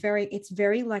room was very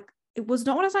like, it was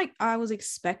not what I was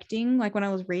expecting, like, when I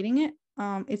was reading it.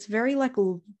 it's very like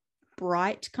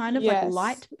bright kind of like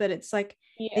light, but it's like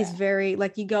it's very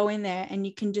like you go in there and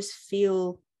you can just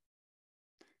feel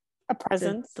a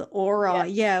presence, the aura,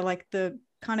 like the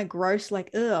kind of gross, like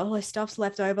all her stuff's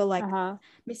left over, like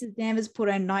Mrs. Danvers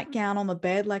put her nightgown on the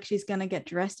bed like she's gonna get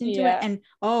dressed into it, and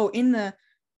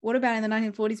what about in the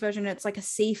 1940s version, it's like a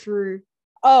see-through.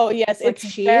 It's like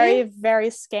very,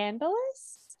 very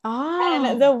scandalous.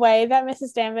 And the way that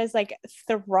Mrs. Danvers like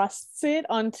thrusts it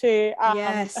onto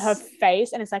her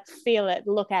face, and it's like, feel it,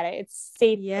 look at it, it's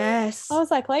see-through. Yes, I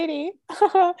was like, lady,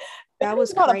 that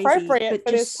was not crazy, appropriate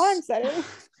for this time setting.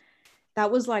 That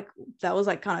was like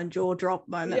kind of jaw drop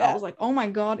moment. I was like, oh my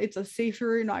god, it's a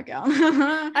see-through nightgown.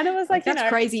 And it was like that's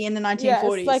crazy in the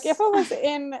 1940s. Like if it was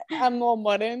in a more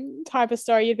modern type of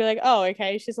story, you'd be like, oh,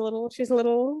 okay, she's a little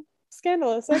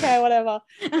scandalous, okay, whatever.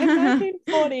 In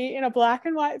 1940, in a black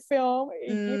and white film,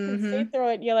 you can see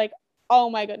through it. You're like, oh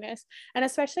my goodness. And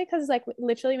especially because like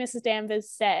literally Mrs. Danvers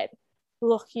said,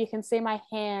 look, you can see my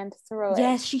hand through it.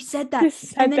 Yes, she said that.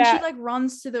 And then she like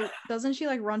runs to doesn't she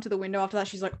like run to the window after that?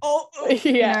 She's like,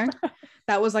 you know,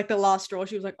 that was like the last straw.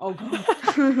 She was like, oh god.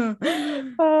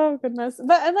 Oh goodness.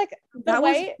 But and like that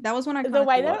was when I the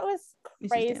way that it was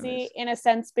crazy in a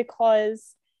sense,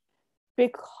 because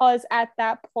at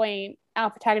that point our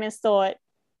protagonist thought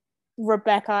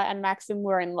Rebecca and Maxim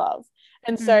were in love,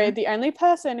 and so the only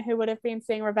person who would have been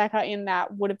seeing Rebecca in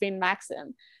that would have been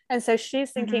Maxim, and so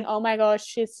she's thinking, oh my gosh,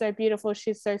 she's so beautiful,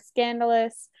 she's so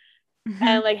scandalous,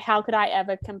 and like how could I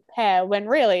ever compare, when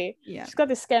really she's got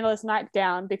this scandalous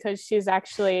nightgown because she's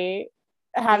actually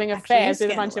having affairs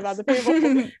with a bunch of other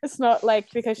people. It's not like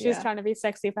because she's trying to be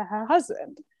sexy for her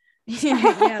husband.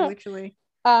 Literally.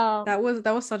 That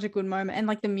was such a good moment, and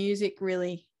like the music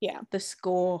really, the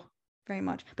score very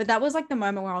much. But that was like the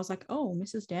moment where I was like, oh,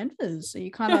 Mrs. Danvers, so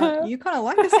you kind of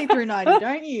like the see-through nightie,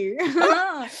 don't you?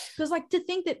 Because like to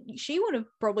think that she would have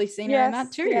probably seen her in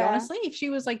that too, honestly, if she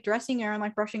was like dressing her and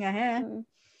like brushing her hair.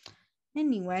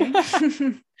 Anyway.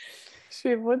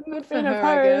 She wouldn't have been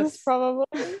opposed, probably.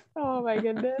 Oh my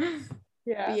goodness.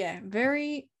 But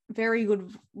very, very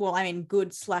good. Well, I mean,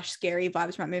 good / scary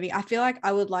vibes from that movie. I feel like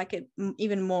I would like it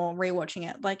even more rewatching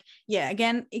it. Like,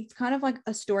 again, it's kind of like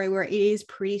a story where it is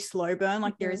pretty slow burn.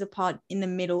 Like there is a part in the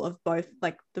middle of both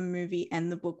like the movie and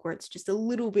the book where it's just a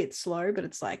little bit slow, but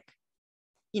it's like,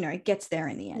 you know, it gets there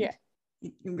in the end.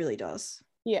 It really does.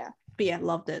 But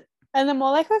loved it. And the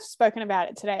more like we've spoken about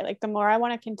it today, like the more I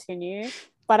want to continue.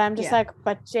 But I'm just like,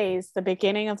 but geez, the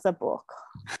beginning of the book.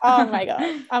 Oh my god.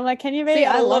 I'm like, can you be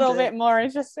a little bit more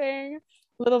interesting?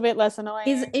 A little bit less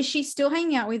annoying? Is she still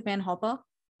hanging out with Ben Hopper?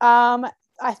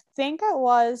 I think it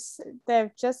was.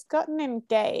 They've just gotten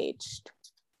engaged.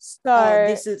 So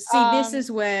this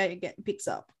is where it picks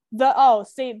up. The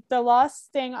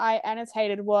last thing I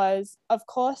annotated was, of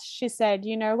course, she said,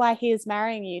 you know why he is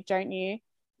marrying you, don't you?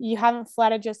 You haven't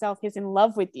flattered yourself he's in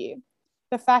love with you.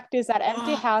 The fact is that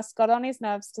empty house got on his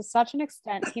nerves to such an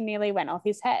extent he nearly went off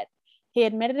his head. He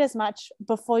admitted as much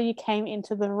before you came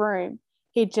into the room.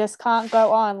 He just can't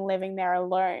go on living there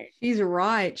alone. She's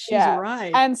right. She's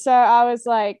right. And so I was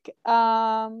like,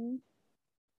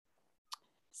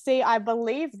 see, I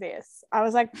believe this. I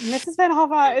was like, Mrs. Van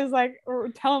Hopper is like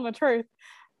telling the truth,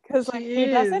 because like he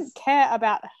doesn't care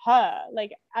about her,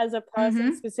 like as a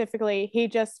person specifically. He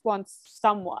just wants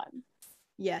someone.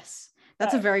 Yes.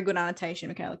 That's a very good annotation,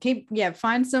 Michaela.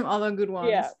 Find some other good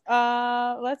ones.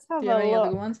 Let's have a look. Any other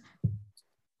good ones?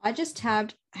 I just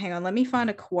tabbed, hang on, let me find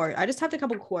a quote. I just tabbed a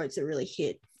couple quotes that really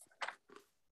hit.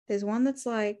 There's one that's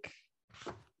like,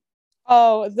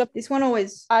 this one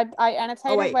always, I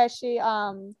annotated where she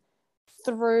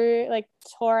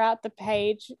tore out the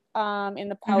page in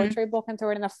the poetry book and threw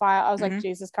it in the fire. I was like,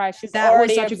 Jesus Christ, that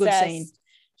was such obsessed. A good scene.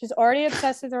 She's already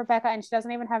obsessed with Rebecca, and she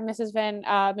doesn't even have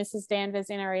Mrs. Danvers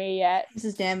in her ear yet.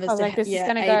 Mrs. Danvers. I was like, this is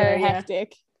gonna go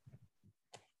hectic.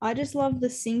 I just love the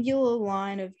singular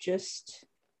line of just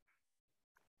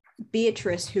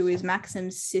Beatrice, who is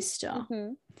Maxim's sister,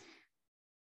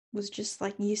 was just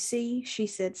like, you see, she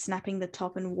said, snapping the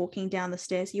top and walking down the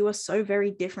stairs, you are so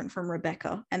very different from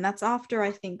Rebecca. And that's after,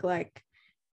 I think, like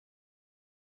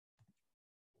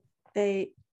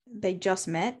they just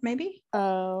met, maybe.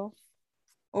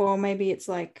 Or maybe it's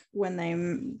like when they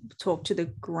talk to the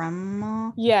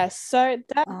grandma. Yes, so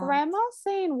that grandma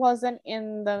scene wasn't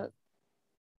in the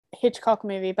Hitchcock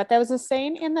movie, but there was a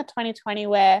scene in the 2020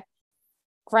 where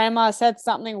grandma said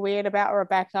something weird about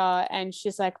Rebecca, and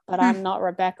she's like, but I'm not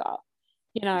Rebecca,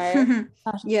 you know.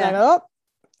 Like,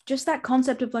 just that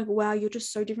concept of like, wow, you're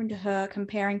just so different to her,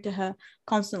 comparing to her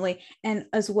constantly. And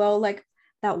as well, like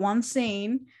that one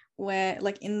scene where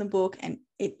like in the book, and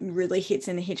it really hits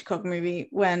in the Hitchcock movie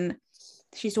when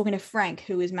she's talking to Frank,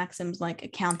 who is Maxim's like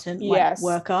accountant, like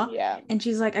worker. Yeah. And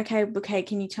she's like, okay,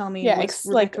 can you tell me, was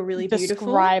Rebecca like, really beautiful?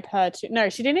 Describe her to. No,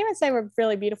 she didn't even say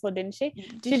really beautiful, didn't she?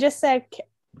 She just said,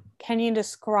 can you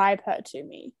describe her to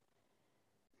me?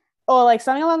 Or like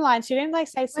something along the lines. She didn't like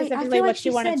say specifically what she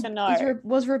wanted to know.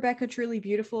 Was Rebecca truly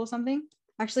beautiful or something?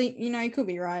 Actually, you could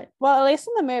be right. Well, at least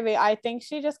in the movie, I think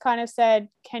she just kind of said,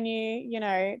 can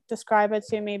you, describe it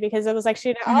to me? Because it was like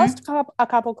she'd asked a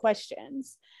couple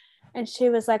questions. And she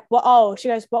was like, she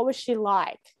goes, what was she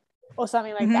like? Or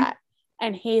something like that.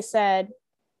 And he said,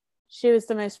 she was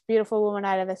the most beautiful woman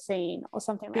I'd ever seen, or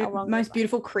something like that. Most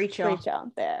beautiful creature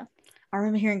there. I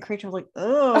remember hearing creature. I was like,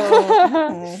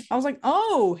 oh. I was like,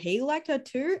 oh, he liked her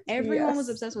too. Everyone was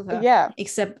obsessed with her. Yeah.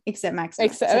 Except Max.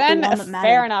 And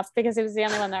fair enough, because he was the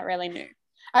only one that really knew.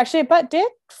 Actually, but did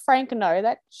Frank know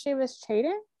that she was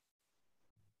cheating?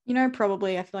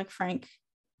 Probably. I feel like Frank...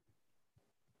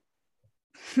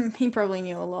 he probably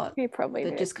knew a lot. He probably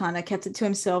did. Just kind of kept it to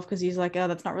himself because he's like, oh,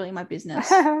 that's not really my business.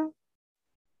 But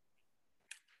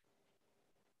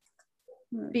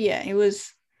yeah, it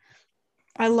was...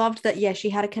 I loved that. Yeah, she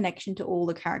had a connection to all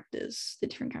the characters, the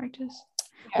different characters.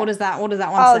 Yeah. What does that one say?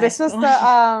 Oh, this was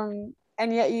the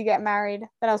and yet you get married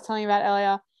that I was telling you about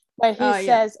earlier, where he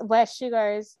says, where she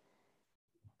goes,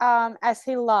 as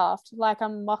he laughed like a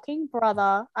mocking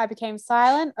brother, I became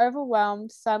silent,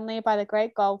 overwhelmed suddenly by the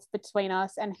great gulf between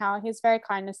us and how his very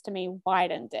kindness to me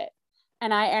widened it.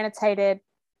 And I annotated,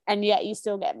 and yet you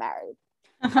still get married.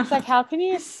 It's like, how can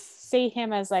you see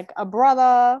him as like a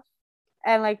brother,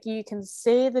 and like you can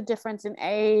see the difference in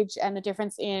age and the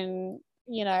difference in,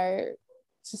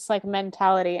 just like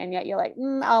mentality, and yet you're like,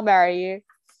 I'll marry you.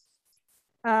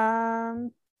 But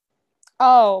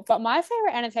my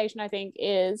favorite annotation, I think,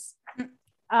 is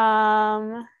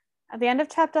at the end of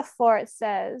chapter 4, it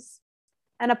says,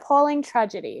 an appalling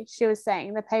tragedy, she was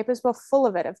saying. The papers were full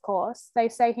of it, of course. They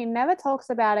say he never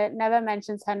talks about it, never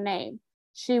mentions her name.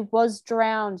 She was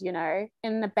drowned,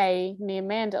 in the bay near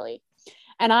Manderley.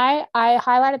 And I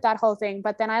highlighted that whole thing,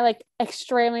 but then I like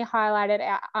extremely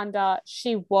highlighted under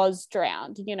she was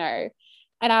drowned, and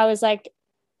I was like,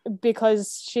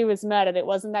 because she was murdered, it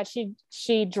wasn't that she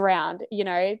drowned,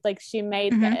 like she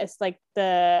made this like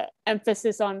the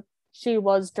emphasis on she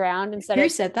was drowned instead of... Who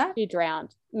said that? She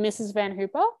drowned. Mrs. Van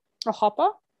Hooper or Hopper.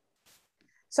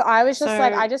 So I was just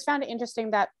like, I just found it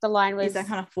interesting that the line was... Is that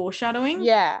kind of foreshadowing?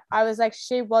 Yeah. I was like,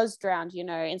 she was drowned,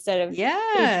 instead of she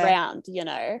drowned,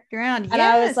 Drowned, and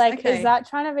I was like, is that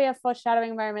trying to be a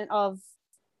foreshadowing moment of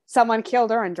someone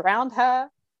killed her and drowned her?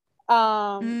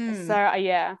 So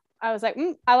yeah, I was like,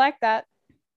 I like that.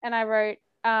 And I wrote,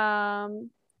 I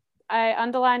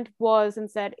underlined was and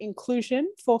said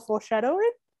inclusion for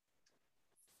foreshadowing.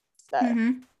 So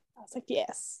I was like,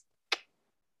 yes.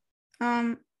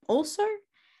 Also,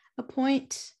 a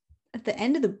point at the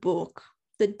end of the book,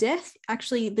 the death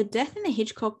in the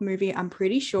Hitchcock movie, I'm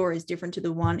pretty sure is different to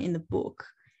the one in the book.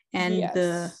 And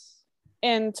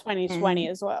in 2020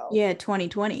 as well. Yeah,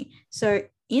 2020. So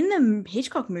in the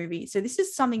Hitchcock movie, so this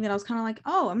is something that I was kind of like,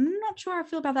 oh, I'm not sure how I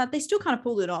feel about that. They still kind of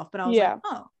pulled it off, but I was like,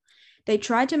 oh. They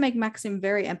tried to make Maxim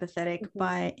very empathetic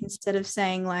by, instead of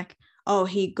saying like, oh,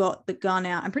 he got the gun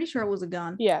out. I'm pretty sure it was a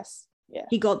gun. Yes. Yeah.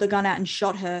 He got the gun out and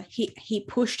shot her. He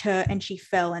pushed her and she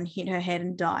fell and hit her head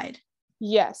and died.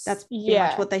 Yes. That's pretty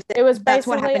much what they said. It was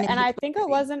basically, and I think it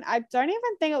wasn't, I don't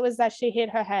even think it was that she hit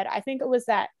her head. I think it was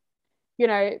that,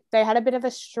 they had a bit of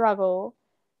a struggle.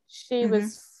 She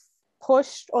was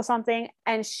pushed or something,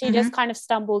 and she just kind of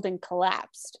stumbled and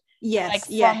collapsed. Yes.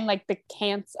 From like the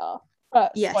cancer.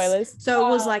 Spoilers. So it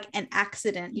was like an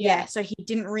accident. Yeah. So he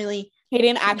didn't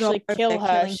actually kill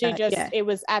her. It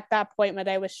was at that point where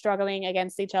they were struggling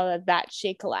against each other that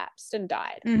she collapsed and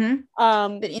died.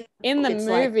 But in the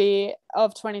movie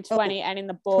of 2020 and in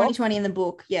the book, 2020 in the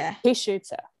book, he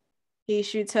shoots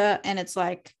her, and it's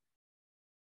like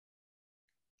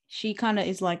she kind of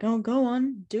is like, oh, go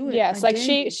on, do it. Yes, like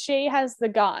she has the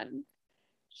gun.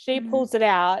 She pulls it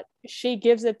out, she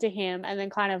gives it to him, and then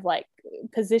kind of like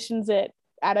positions it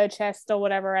at her chest or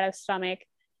whatever, at her stomach,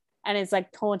 and is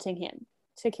like taunting him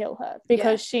to kill her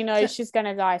because she knows she's going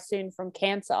to die soon from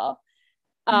cancer.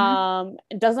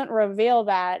 It doesn't reveal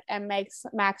that and makes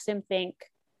Maxim think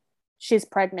she's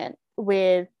pregnant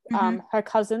with her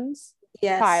cousin's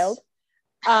child,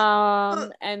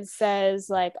 and says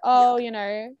like, oh,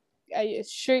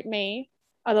 shoot me,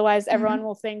 otherwise everyone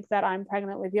will think that I'm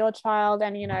pregnant with your child,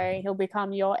 and he'll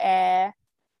become your heir,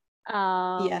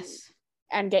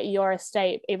 and get your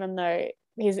estate, even though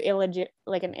he's an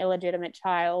illegitimate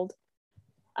child.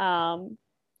 And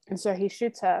so he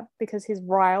shoots her because he's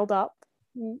riled up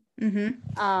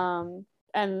And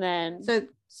then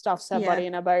stuffs her body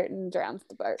in a boat and drowns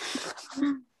the boat.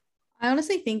 I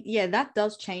honestly think, that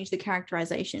does change the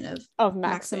characterization of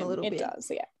Maxim a little bit. It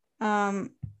does, yeah.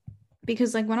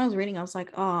 Because like when I was reading, I was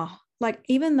like, oh, like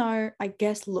even though I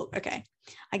guess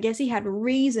he had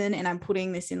reason, and I'm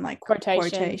putting this in like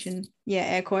quotation,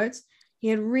 air quotes. He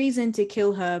had reason to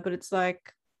kill her, but it's like,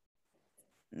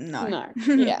 no.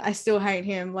 Yeah. I still hate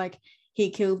him. Like, he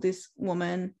killed this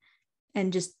woman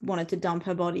and just wanted to dump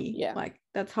her body. Yeah. Like,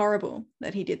 that's horrible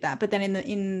that he did that. But then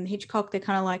in Hitchcock, they're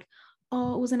kind of like,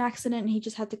 oh, it was an accident and he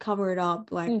just had to cover it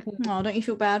up. Like, oh, don't you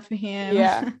feel bad for him?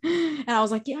 Yeah. And I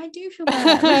was like, yeah, I do feel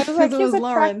bad. I was like, he's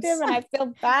attractive and I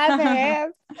feel bad for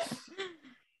him.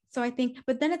 So I think,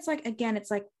 but then it's like, again, it's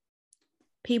like,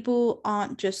 people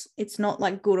aren't just, it's not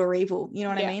like good or evil. You know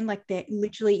what I mean? Like, they're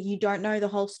literally, you don't know the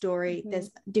whole story.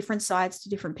 There's different sides to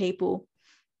different people.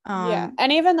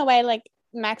 And even the way like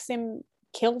Maxim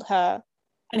killed her,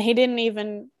 and he didn't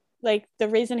even, like, the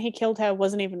reason he killed her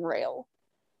wasn't even real.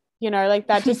 You know, like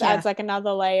that just adds like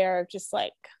another layer of just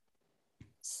like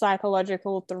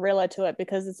psychological thriller to it,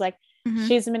 because it's like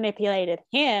she's manipulated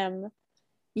him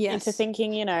into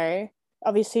thinking, you know,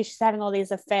 obviously she's having all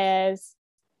these affairs,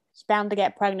 she's bound to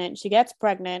get pregnant, she gets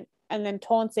pregnant, and then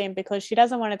taunts him because she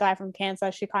doesn't want to die from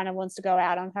cancer. She kind of wants to go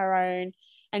out on her own,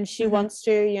 and she wants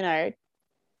to, you know,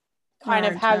 kind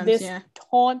of have this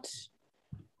taunt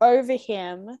over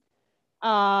him,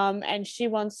 and she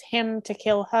wants him to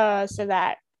kill her so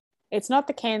that it's not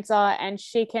the cancer and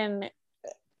she can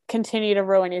continue to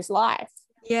ruin his life.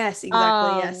 Yes,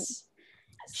 exactly. Yes.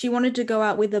 She wanted to go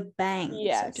out with a bang,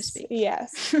 so to speak.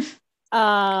 Yes.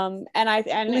 And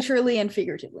literally and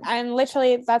figuratively. And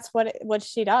literally that's what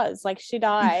she does. Like, she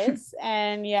dies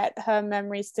and yet her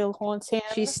memory still haunts him.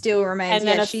 She still remains. And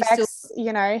then affects,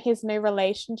 you know, his new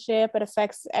relationship. It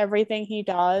affects everything he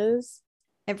does.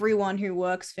 Everyone who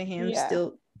works for him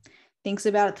still thinks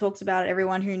about it, talks about it.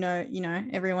 Everyone who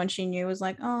everyone she knew was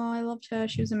like, oh, I loved her,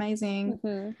 she was amazing.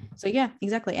 So yeah,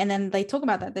 exactly. And then they talk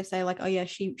about that. They say like, oh yeah,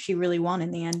 she really won in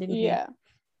the end, didn't he?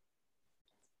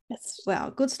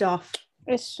 Wow, good stuff.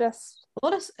 It's just a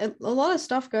lot of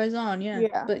stuff goes on.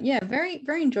 But yeah, very,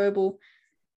 very enjoyable.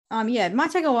 It might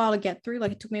take a while to get through,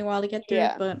 like it took me a while to get through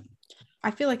it, but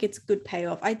I feel like it's good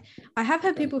payoff. I have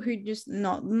had people who just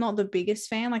not the biggest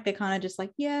fan, like they kind of just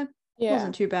like, it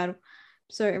wasn't too bad.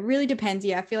 So it really depends.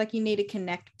 I feel like you need to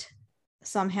connect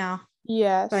somehow.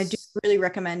 Yes. But I do really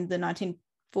recommend the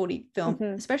 1940 film,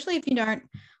 especially if you don't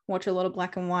watch a lot of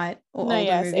black and white or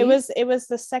older movies. It was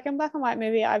the second black and white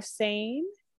movie I've seen.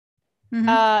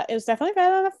 It was definitely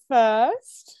better than the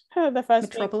first. The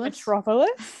first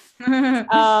Metropolis.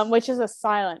 Which is a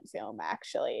silent film,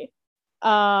 actually.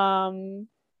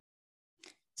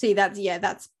 See, that's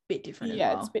a bit different as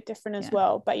well. It's a bit different as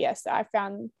well. But yes, I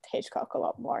found Hitchcock a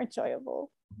lot more enjoyable.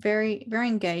 Very, very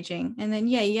engaging. And then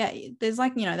there's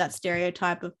like, you know, that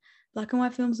stereotype of black and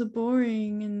white films are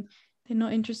boring and they're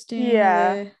not interesting.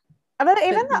 But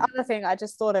even the other thing, I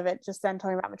just thought of it just then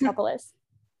talking about Metropolis.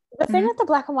 The thing with the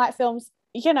black and white films,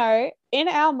 you know, in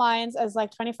our minds as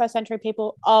like 21st century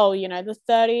people, you know, the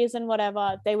 30s and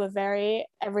whatever, they were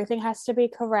everything has to be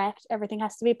correct, everything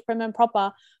has to be prim and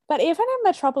proper. But even in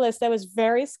Metropolis, there was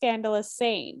very scandalous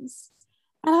scenes.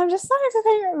 And I'm just starting to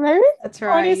think, maybe that's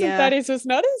right, 20s and 30s was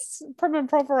not as prim and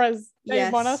proper as they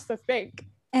want us to think.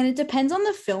 And it depends on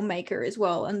the filmmaker as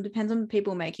well, and depends on the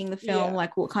people making the film,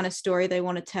 like what kind of story they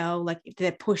want to tell, like if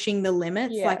they're pushing the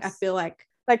limits. Like I feel like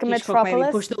Metropolis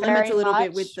maybe push the limits a little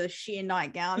bit with the sheer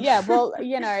nightgown. Well,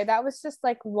 you know, that was just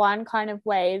like one kind of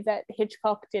way that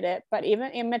Hitchcock did it. But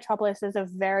even in Metropolis, there's a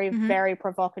very, very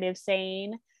provocative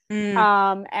scene.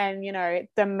 And you know,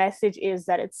 the message is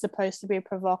that it's supposed to be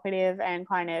provocative and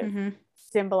kind of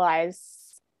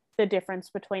symbolize the difference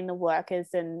between the workers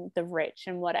and the rich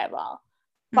and whatever.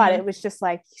 But it was just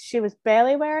like, she was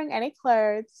barely wearing any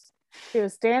clothes. She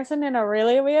was dancing in a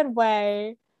really weird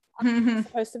way. It's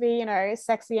supposed to be, you know,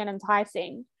 sexy and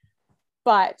enticing.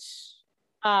 But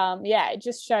it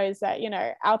just shows that, you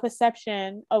know, our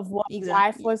perception of what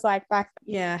life was like back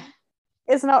then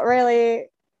is not really,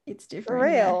 it's different,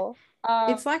 real.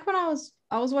 It's like when I was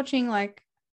watching like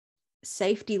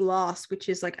Safety Last, which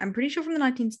is like, I'm pretty sure from the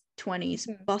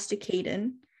 1920s, Buster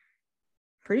Keaton.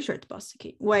 Pretty sure it's Buster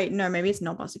Keaton. Wait, no, maybe it's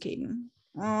not Buster Keaton.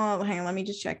 Oh, hang on, let me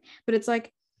just check. But it's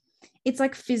like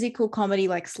physical comedy,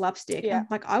 like slapstick. And,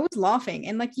 like, I was laughing,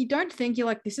 and like, you don't think, you're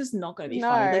like, this is not going to be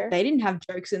funny. Like, they didn't have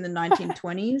jokes in the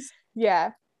 1920s.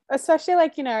 Especially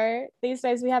like, you know, these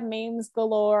days we have memes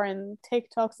galore and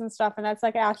TikToks and stuff, and that's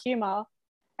like our humor.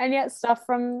 And yet stuff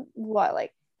from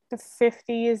like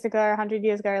 50 years ago, 100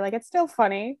 years ago, like, it's still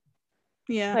funny.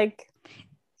 Like,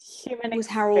 Human It was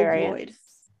Harold experience. Lloyd.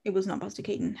 It was not Buster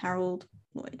Keaton. Harold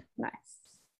Lloyd. Nice.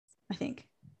 I think.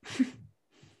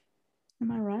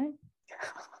 Am I right?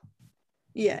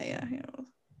 Yeah.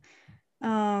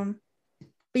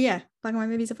 But yeah, black and white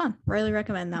movies are fun. Really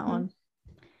recommend that one.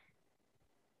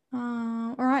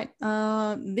 All right.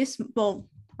 I was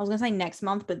gonna say next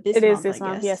month, but this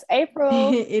month. Yes,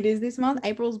 April. It is this month.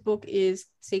 April's book is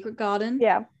Secret Garden.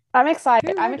 Yeah, I'm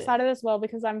excited. I'm excited as well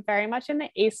because I'm very much in the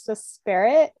Easter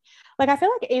spirit. Like, I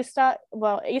feel like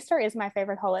Easter is my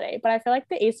favorite holiday, but I feel like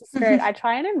the Easter spirit, I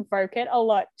try and invoke it a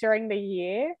lot during the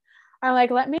year. I'm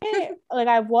like,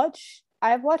 I've watched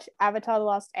Avatar: The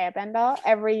Last Airbender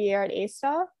every year at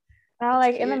Easter. And I'm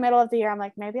like, in the middle of the year, I'm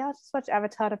like, maybe I'll just watch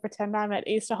Avatar to pretend I'm at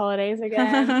Easter holidays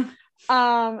again.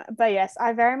 But yes,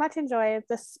 I very much enjoy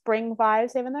the spring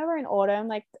vibes, even though we're in autumn.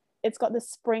 Like, it's got the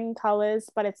spring colors,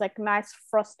 but it's like nice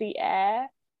frosty air.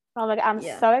 And I'm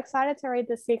so excited to read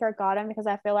The Secret Garden because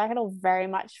I feel like it'll very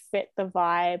much fit the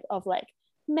vibe of like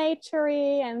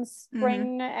naturey and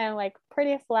spring and like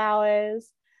pretty flowers,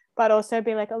 but also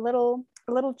be like a little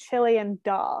chilly and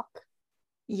dark.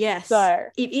 Yes, so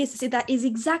it is. So that's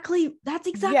exactly right.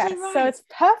 So it's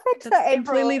perfect for April.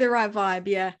 Completely the right vibe.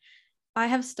 Yeah, I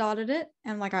have started it,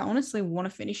 and like I honestly want to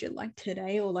finish it like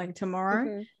today or like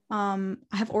tomorrow. I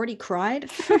have already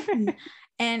cried,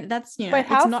 and that's Wait,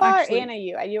 how far in are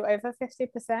you? Are you over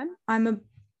 50%? I'm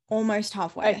almost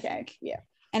halfway. Okay, yeah,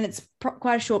 and it's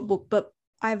quite a short book, but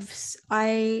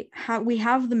we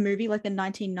have the movie, like the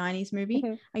 1990s movie.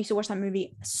 I used to watch that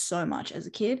movie so much as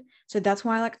a kid, so that's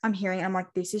why like I'm hearing it, I'm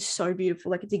like, this is so beautiful,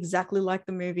 like it's exactly like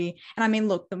the movie. And I mean,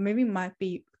 look, the movie might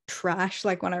be trash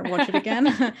like when I watch it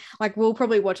again. Like we'll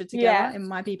probably watch it together. It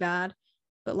might be bad,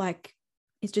 but like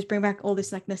it's just bring back all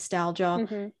this like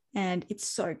nostalgia. And it's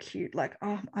so cute. Like,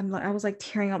 oh, I was like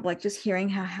tearing up, like just hearing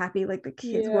how happy like the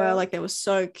kids were. Like they were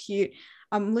so cute.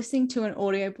 I'm listening to an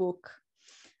audiobook.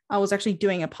 I was actually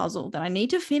doing a puzzle that I need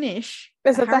to finish.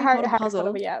 Is it the Harry Potter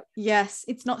puzzle? Yes,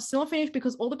 it's still not finished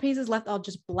because all the pieces left are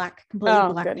just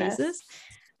completely black pieces.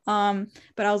 But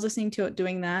I was listening to it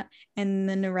doing that, and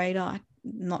the narrator, I'm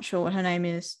not sure what her name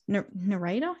is.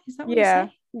 Narrator? Is that what you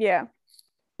say? Yeah.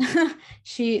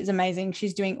 She is amazing.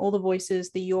 She's doing all the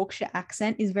voices. The Yorkshire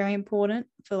accent is very important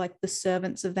for like the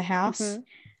servants of the house.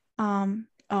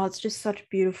 It's just such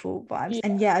beautiful vibes.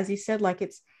 And as you said, like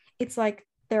it's like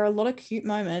there are a lot of cute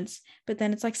moments, but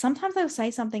then it's like sometimes they'll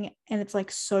say something and it's like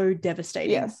so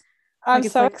devastating. Yes, I'm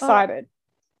so excited.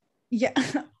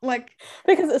 Like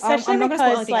because especially because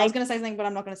like I was gonna say something, but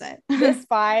I'm not gonna say it. This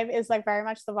vibe is like very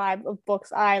much the vibe of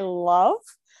books I love.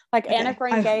 Like Anne of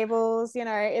Green Gables, you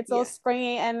know, it's all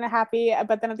springy and happy,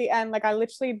 but then at the end, like I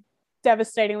literally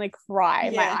devastatingly cry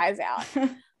my eyes out.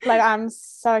 Like I'm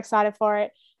so excited for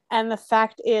it. And the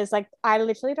fact is, like, I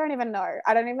literally don't even know.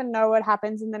 I don't even know what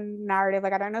happens in the narrative.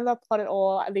 Like, I don't know the plot at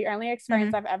all. The only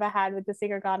experience I've ever had with The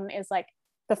Secret Garden is, like,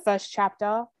 the first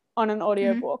chapter on an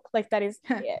audiobook. Like, that is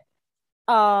it.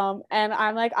 And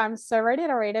I'm so ready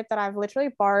to read it that I've literally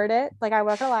borrowed it. Like, I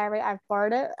work at a library. I've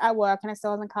borrowed it at work and it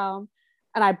still hasn't come.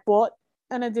 And I bought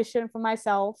an edition for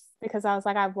myself because I was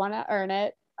like, I want to earn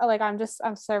it. Like, I'm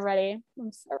so ready.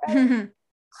 I'm so ready.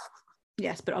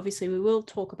 Yes, but obviously we will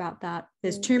talk about that.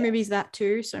 There's two movies that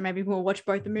too, so maybe we'll watch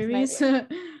both the movies.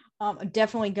 I'm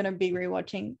definitely going to be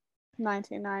rewatching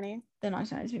 1990. The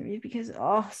 1990s movies because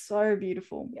so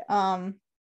beautiful. But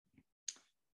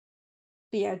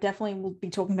yeah, definitely we'll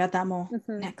be talking about that more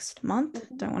next month.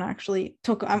 Don't want to actually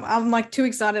talk. I'm like too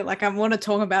excited. Like I want to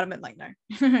talk about it, but like no,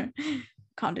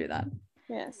 can't do that.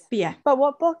 Yes. But yeah. But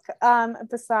what book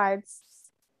besides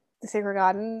The Secret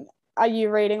Garden are you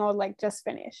reading or like just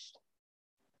finished?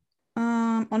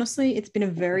 Honestly, it's been a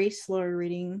very slow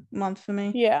reading month for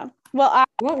me. Yeah. Well,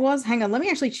 hang on, let me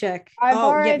actually check. I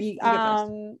borrowed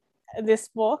this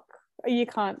book. You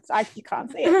can't see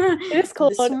it. It is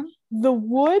called The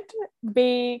Would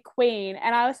Be Queen.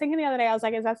 And I was thinking the other day, I was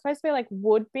like, is that supposed to be like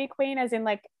would be queen, as in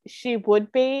like she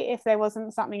would be if there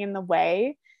wasn't something in the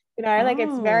way? You know, like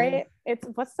it's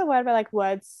what's the word where like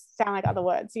words sound like other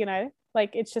words, you know?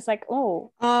 Like it's just like, yes,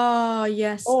 I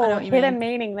know what you hidden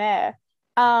meaning there.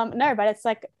 No, but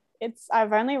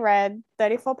I've only read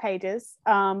 34 pages,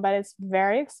 but it's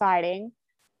very exciting.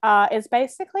 It's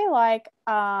basically like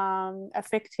a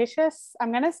fictitious,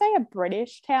 I'm gonna say a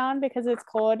British town because it's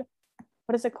called,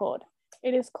 what is it called?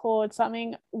 It is called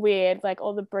something weird, like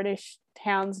all the British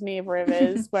towns near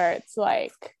rivers where it's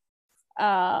like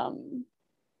hold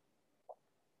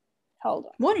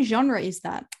on. What genre is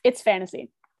that? It's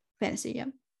fantasy. Fantasy,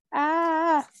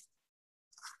 yeah.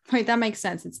 Wait, that makes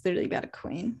sense. It's literally about a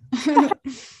queen.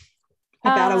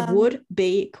 About a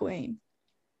would-be queen.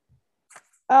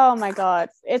 Oh my god.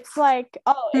 It's like,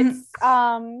 it's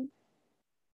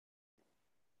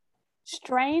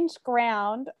Strange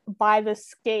Ground by the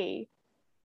Ski.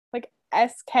 Like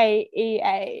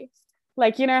SKEA.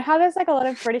 Like, you know how there's like a lot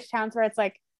of British towns where it's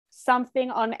like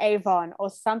something on Avon or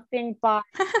something by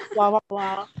blah blah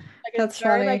blah. Like That's it's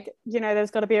very funny. like, you know,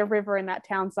 there's got to be a river in that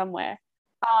town somewhere.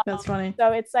 That's funny.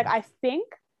 So it's like, I think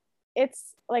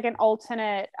it's like an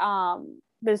alternate,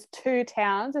 there's two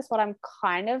towns is what I'm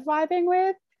kind of vibing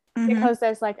with, because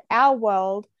there's like our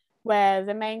world where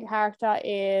the main character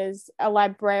is a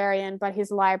librarian, but his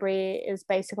library is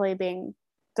basically being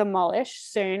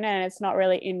demolished soon and it's not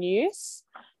really in use.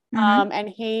 And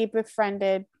he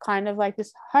befriended kind of like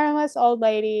this homeless old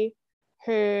lady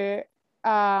who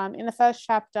in the first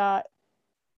chapter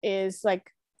is like,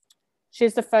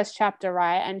 she's the first chapter,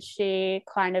 right? And she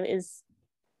kind of is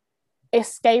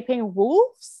escaping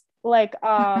wolves. Like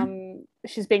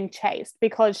she's being chased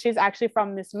because she's actually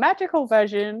from this magical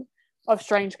version of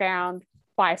Strange Ground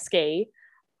by Ski.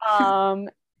 And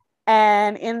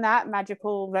in that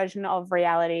magical version of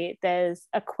reality, there's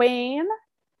a queen,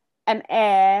 an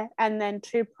heir, and then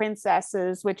two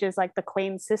princesses, which is like the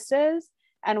queen's sisters.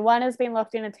 And one has been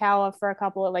locked in a tower for a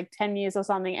couple of like 10 years or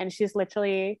something, and she's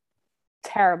literally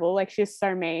terrible. Like she's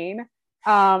so mean.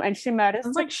 And she murders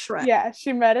like Shrek. Yeah,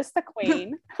 she murders the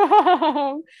queen.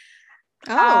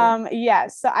 Yeah.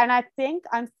 So, and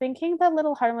I'm thinking the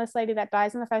little homeless lady that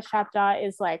dies in the first chapter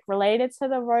is like related to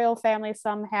the royal family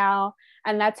somehow,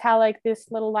 and that's how like this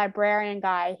little librarian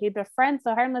guy, he befriends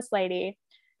the homeless lady,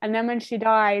 and then when she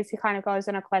dies, he kind of goes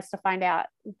on a quest to find out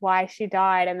why she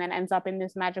died, and then ends up in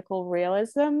this magical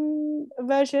realism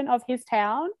version of his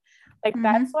town. Like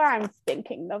that's where I'm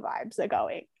thinking the vibes are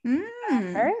going.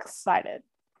 I'm very excited.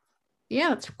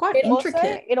 Yeah, it's quite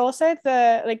intricate. It also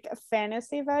the like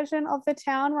fantasy version of the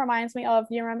town reminds me of,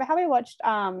 you remember how we watched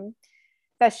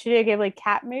that Studio Ghibli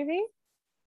cat movie?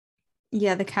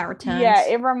 Yeah, the cat returns. Yeah,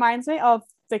 it reminds me of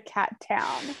the cat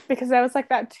town because there was like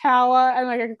that tower and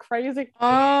like a crazy and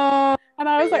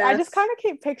I was like, I just kind of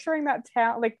keep picturing that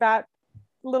town, like that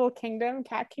little kingdom,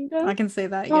 cat kingdom. I can see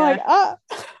that. Yeah. I'm like, oh,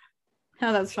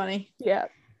 that's funny. Yeah.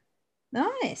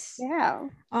 Nice. Yeah.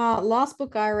 Last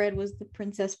book I read was The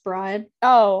Princess Bride.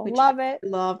 Oh, love it.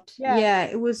 Loved. Yeah,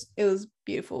 it was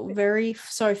beautiful. Very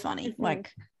so funny.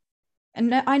 Like,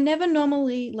 and I never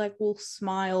normally like will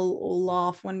smile or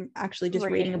laugh when actually just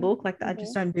reading a book. Like I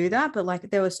just don't do that. But like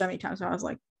there were so many times where I was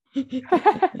like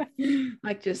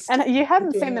like just. And you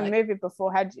hadn't seen the movie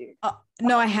before, had you?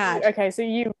 No, I had. Okay, so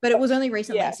you. But it was only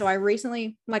recently. Yes. So I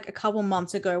recently, like a couple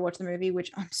months ago, watched the movie,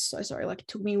 which I'm so sorry. Like it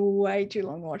took me way too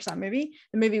long to watch that movie.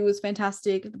 The movie was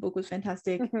fantastic. The book was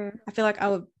fantastic. I feel like I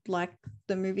would like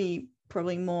the movie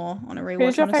probably more on a rewatch.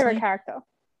 Who's your favorite character?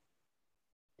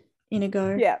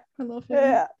 Inigo. Yeah, I love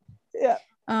him. Yeah.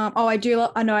 I do.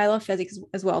 I know. I love Fezzik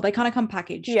as well. They kind of come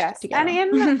packaged. Yes. Together.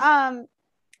 And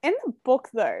in the book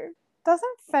though,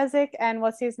 doesn't Fezzik and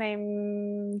what's his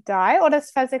name die, or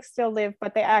does Fezzik still live?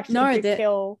 But they actually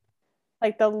kill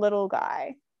like the little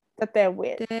guy that they're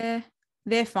with.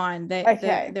 They're fine. They're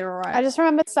all right. I just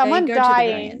remember someone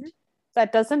dying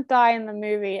that doesn't die in the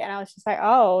movie, and I was just like,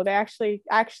 oh, they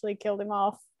actually killed him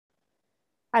off.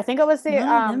 I think it was the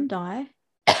none of them die.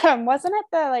 Wasn't it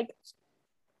the like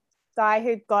guy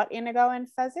who got Inigo and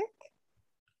Fezzik?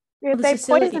 Yeah,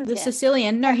 the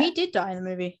Sicilian. No, he did die in the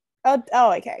movie.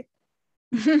 Oh, okay.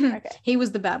 Okay. He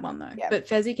was the bad one though. But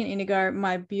Fezzik and Inigo,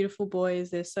 my beautiful boys,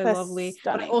 they're lovely.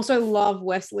 Stunning. But I also love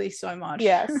Wesley so much.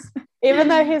 Yes. Even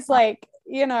though he's like,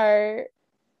 you know,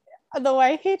 the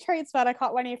way he treats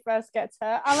Buttercup when he first gets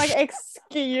her, I'm like,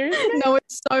 excuse me. No,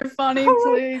 it's so funny,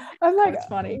 please. I'm like, it's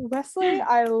funny. Wesley,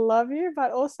 I love you,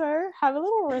 but also have a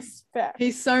little respect.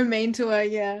 He's so mean to her,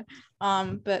 yeah.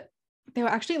 But there were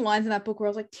actually lines in that book where I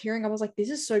was like tearing. I was like, this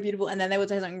is so beautiful. And then they would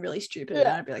say something really stupid. And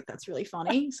I'd be like, that's really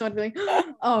funny. So I'd be like,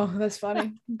 oh, that's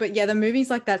funny. But yeah, the movie's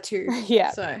like that too.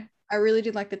 Yeah. So I really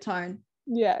did like the tone.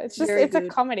 Yeah. It's just, it's a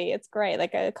comedy. It's great.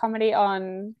 Like a comedy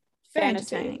on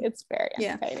fantasy. It's very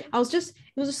entertaining. It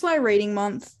was a slow reading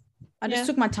month. I just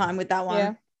took my time with that one.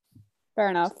 Yeah. Fair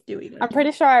enough. I'm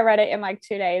pretty sure I read it in like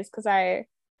 2 days because I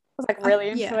was like really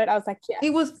into it. I was like, yeah.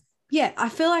 It was. Yeah, I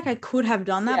feel like I could have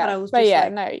done that, but I was just you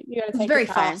gotta take very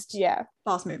your time. fast. Yeah.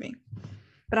 Fast moving.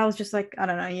 But I was just like, I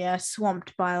don't know,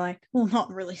 swamped by like, well,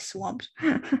 not really swamped,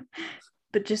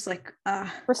 but just like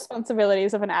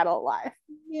responsibilities of an adult life.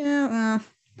 Yeah.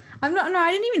 I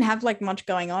didn't even have like much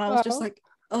going on. I was just like,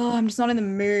 oh, I'm just not in the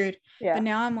mood. Yeah. But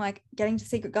now I'm like getting to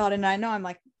Secret Garden. I know I'm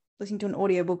like listening to an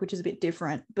audiobook, which is a bit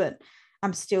different, but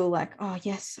I'm still like, oh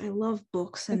yes, I love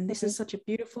books. And this is such a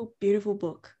beautiful, beautiful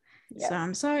book. Yep. So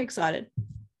I'm so excited.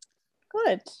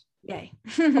 Good. Yay.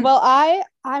 Well,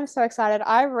 I'm so excited.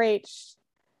 I reached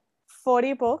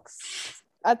 40 books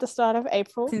at the start of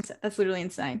April. That's literally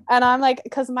insane. And I'm like,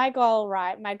 because my goal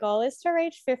is to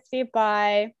reach 50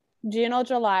 by June or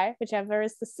July, whichever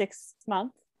is the 6th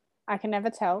month. I can never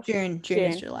tell. June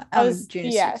is July. June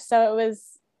is 6th. So it was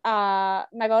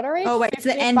my goal to reach. Oh wait, it's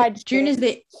the end. June is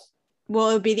the. Well,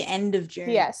 it would be the end of June.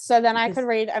 Yes. So then I could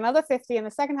read another 50 in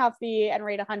the second half of the year and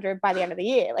read 100 by the end of the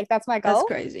year. Like that's my goal. That's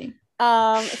crazy. So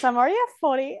I'm already at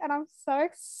 40 and I'm so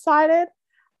excited.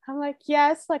 I'm like,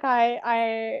 yes, like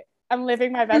I'm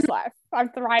living my best life. I'm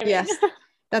thriving. Yes.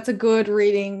 That's a good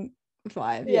reading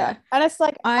vibe. Yeah. And it's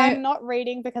like I'm not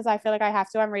reading because I feel like I have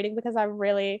to. I'm reading because I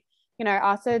really,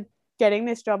 after getting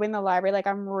this job in the library, like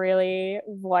I'm really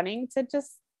wanting to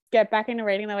just get back into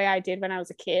reading the way I did when I was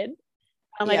a kid.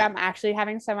 I'm like, I'm actually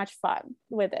having so much fun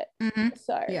with it. Mm-hmm.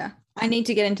 So yeah, I need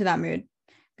to get into that mood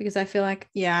because I feel like,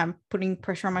 I'm putting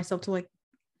pressure on myself to like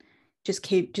just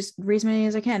read as many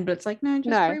as I can. But it's like, read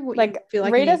what you feel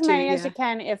like. Read as many as you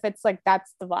can if it's like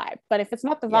that's the vibe. But if it's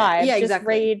not the vibe, just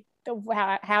exactly.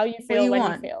 read how you feel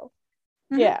when you feel.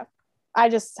 Mm-hmm. Yeah. I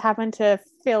just happen to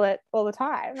feel it all the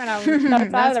time and I'm so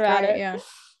excited about it. Yeah.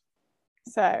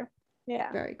 So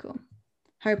yeah. Very cool.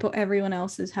 Hope everyone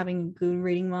else is having a good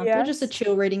reading month or just a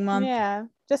chill reading month. Yeah.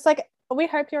 Just like we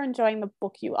hope you're enjoying the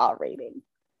book you are reading.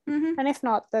 Mm-hmm. And if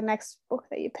not, the next book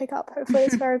that you pick up, hopefully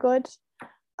it's very good.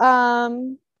 But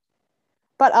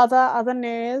other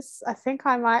news, I think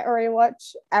I might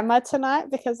rewatch Emma tonight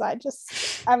because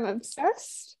I'm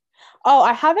obsessed. Oh,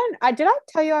 did I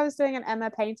tell you I was doing an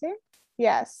Emma painting?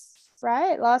 Yes.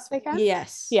 Right? Last weekend?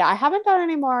 Yes. Yeah, I haven't done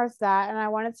any more of that and I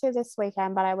wanted to this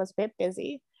weekend, but I was a bit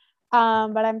busy.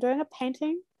 But I'm doing a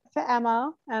painting for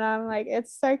Emma and I'm like,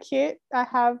 it's so cute. I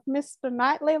have Mr.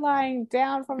 Knightley lying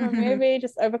down from the movie,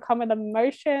 just overcome with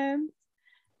emotion.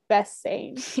 Best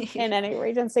scene in any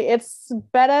Regency. It's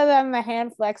better than the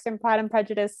hand flex in Pride and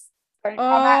Prejudice. Don't come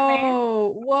at me.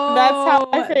 Whoa. That's how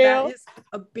I feel. That is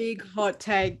a big hot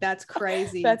take. That's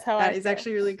crazy. That's how that is feel.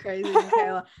 Actually really crazy,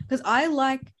 Michaela. Because I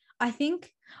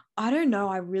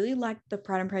really like the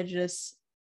Pride and Prejudice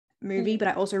movie, but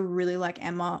I also really like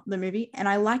Emma the movie, and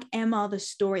I like Emma the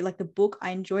story, like the book. I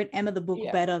enjoyed Emma the book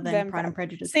better than Pride and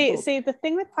Prejudice. See the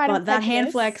thing with Pride and Prejudice, that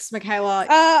hand flex, Michaela.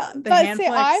 I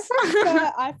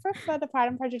prefer the Pride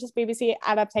and Prejudice BBC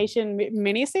adaptation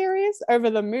miniseries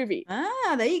over the movie.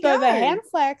 There you go. So the hand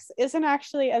flex isn't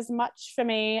actually as much for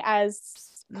me as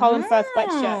Colin Firth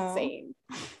sweatshirt scene.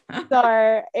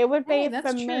 So it would be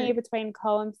for me between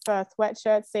Colin Firth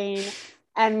sweatshirt scene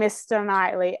and Mr.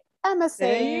 Knightley Emma scene.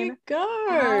 There you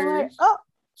go. Like,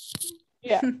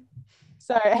 yeah.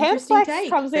 So hand flex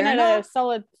comes in at a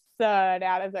solid third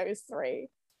out of those three.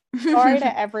 Sorry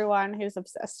to everyone who's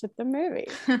obsessed with the movie.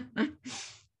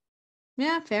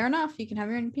 Yeah, fair enough. You can have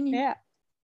your own opinion.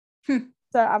 Yeah.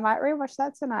 So I might rewatch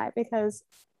that tonight because.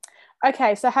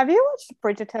 Okay, so have you watched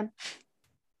Bridgerton?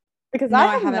 Because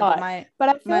I haven't not, but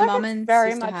I feel like it's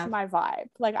very much my vibe.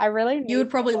 Like I really. You would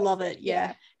probably love it.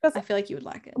 Yeah. Because I feel like you would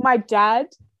like it. My dad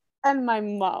and my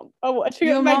mom are watching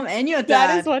it. Your mom and your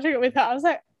dad is watching it with her. I was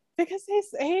like, because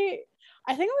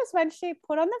I think it was when she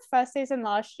put on the first season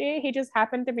last year, he just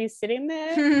happened to be sitting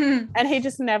there and he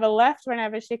just never left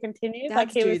whenever she continued. Dads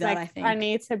like he was like, I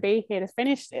need to be here to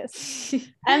finish this.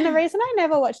 And the reason I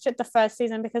never watched it the first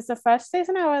season, because the first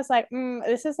season I was like,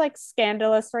 this is like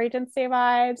scandalous Regency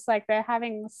vibes. Like they're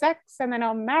having sex and they're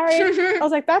not married. I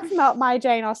was like, that's not my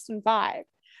Jane Austen vibe.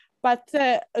 But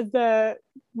the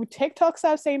TikToks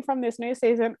I've seen from this new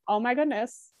season, oh my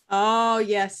goodness. Oh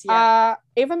yes, yeah.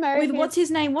 Even though what's his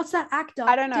name? What's that actor?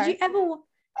 I don't know.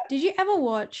 Did you ever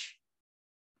watch?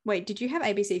 Wait, did you have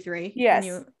ABC3?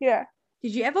 Yes. Yeah.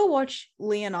 Did you ever watch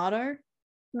Leonardo?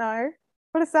 No.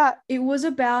 What is that? It was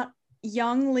about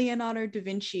young Leonardo da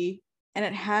Vinci, and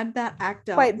it had that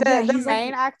actor. Wait, the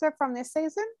main actor from this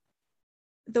season?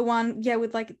 The one,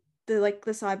 with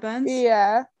the sideburns.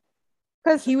 Yeah.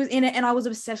 Because he was in it and I was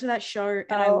obsessed with that show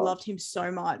and I loved him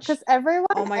so much. Because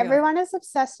everyone is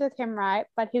obsessed with him, right?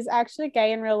 But he's actually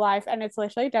gay in real life and it's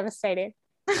literally devastating.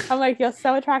 I'm like, you're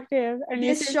so attractive. And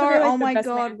this show, oh my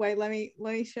god, wait, let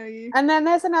me show you. And then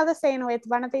there's another scene with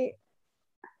one of the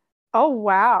oh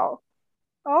wow.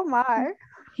 Oh my.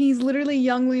 He's literally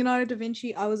young Leonardo da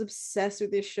Vinci. I was obsessed with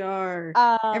this show.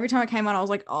 Every time it came on, I was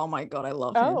like, oh my god, I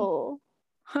love him. Oh.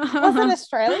 Was it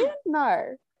Australian?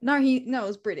 No. No, it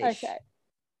was British. Okay.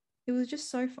 It was just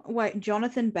so fun. Wait,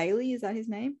 Jonathan Bailey, is that his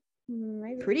name?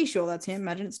 Maybe. Pretty sure that's him.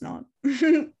 Imagine it's not.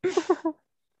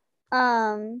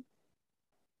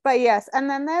 But yes, and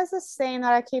then there's a scene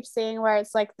that I keep seeing where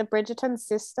it's like the Bridgerton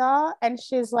sister, and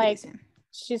she's like,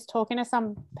 she's talking to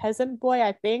some peasant boy,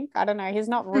 I think. I don't know. He's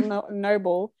not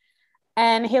noble.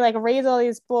 And he like reads all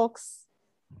these books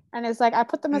and is like, I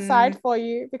put them aside for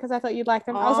you because I thought you'd like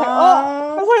them. I was like,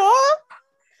 oh.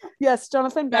 Yes,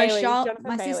 Jonathan Bailey.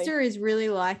 My sister is really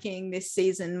liking this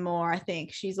season more, I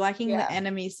think. She's liking the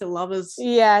enemies to lovers.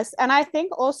 Yes. And I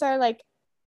think also like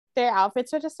their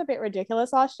outfits were just a bit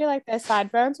ridiculous last year. Like their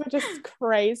sideburns were just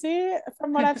crazy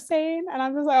from what I've seen. And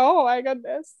I'm just like, oh my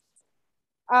goodness.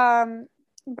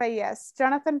 But yes,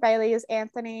 Jonathan Bailey is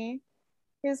Anthony.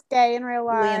 He's gay in real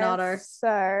life. Leonardo.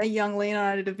 So a young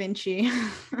Leonardo da Vinci.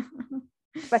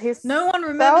 But he's no one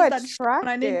remembers that, but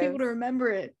I need people to remember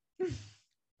it.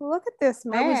 Look at this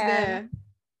man.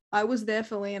 I was there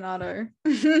for Leonardo.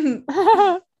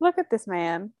 Look at this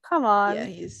man. Come on. Yeah,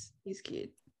 he's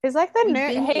cute. He's like the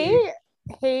new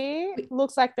he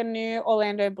looks like the new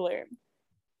Orlando Bloom.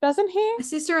 Doesn't he? My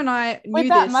sister and I knew with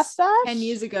that this mustache 10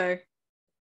 years ago.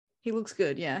 He looks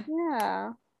good, yeah.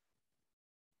 Yeah.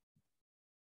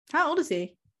 How old is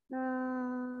he?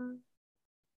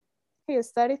 He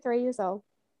is 33 years old.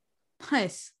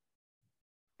 Nice.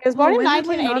 He was born in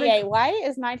 1988. Why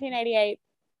is 1988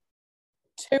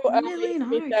 too early to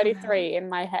be 33 in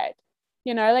my head?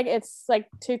 You know, like it's like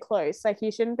too close. Like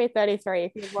you shouldn't be 33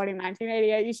 if you're born in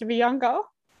 1988. You should be younger.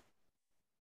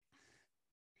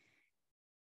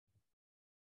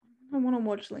 I want to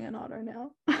watch Leonardo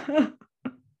now.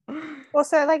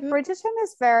 Also, like Bridgerton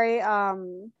is very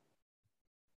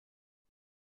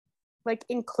like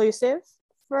inclusive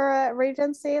for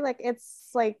Regency. Like it's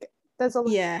like there's a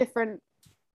lot of different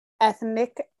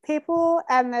ethnic people,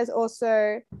 and there's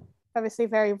also obviously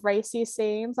very racy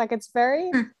scenes. Like it's very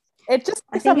it just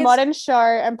takes a modern show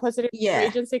and puts it in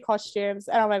Regency costumes,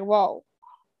 and I'm like, whoa,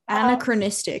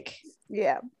 anachronistic.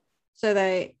 Yeah, so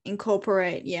they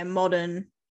incorporate modern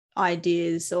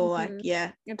ideas or like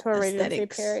into a Regency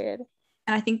period.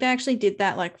 And I think they actually did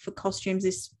that like for costumes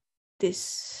this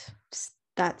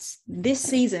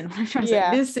season. I'm trying to say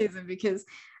this season because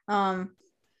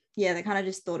they kind of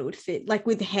just thought it would fit, like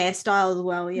with the hairstyle as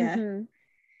well.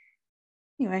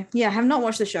 Anyway, I have not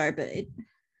watched the show, but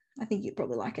I think you'd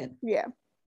probably like it. Yeah.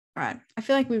 All right. I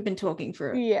feel like we've been talking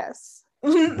for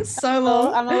so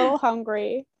long. I'm a little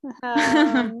hungry.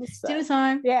 Dinner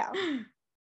time. Yeah.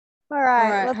 All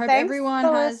right. Well, hope thanks everyone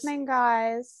for listening,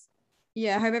 guys.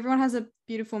 Yeah, I hope everyone has a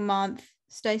beautiful month.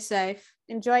 Stay safe.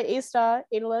 Enjoy Easter.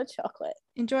 Eat a lot of chocolate.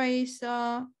 Enjoy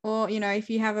Easter, or if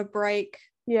you have a break.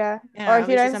 Yeah. Or if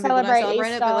you don't celebrate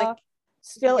Easter, but like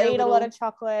still eat a lot of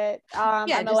chocolate.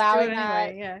 I'm allowing that.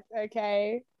 Anyway,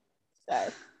 Okay.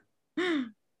 So.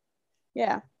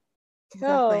 Yeah.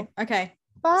 Cool. Exactly. Okay.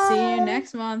 Bye. See you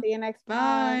next month. See you next month.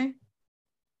 Bye.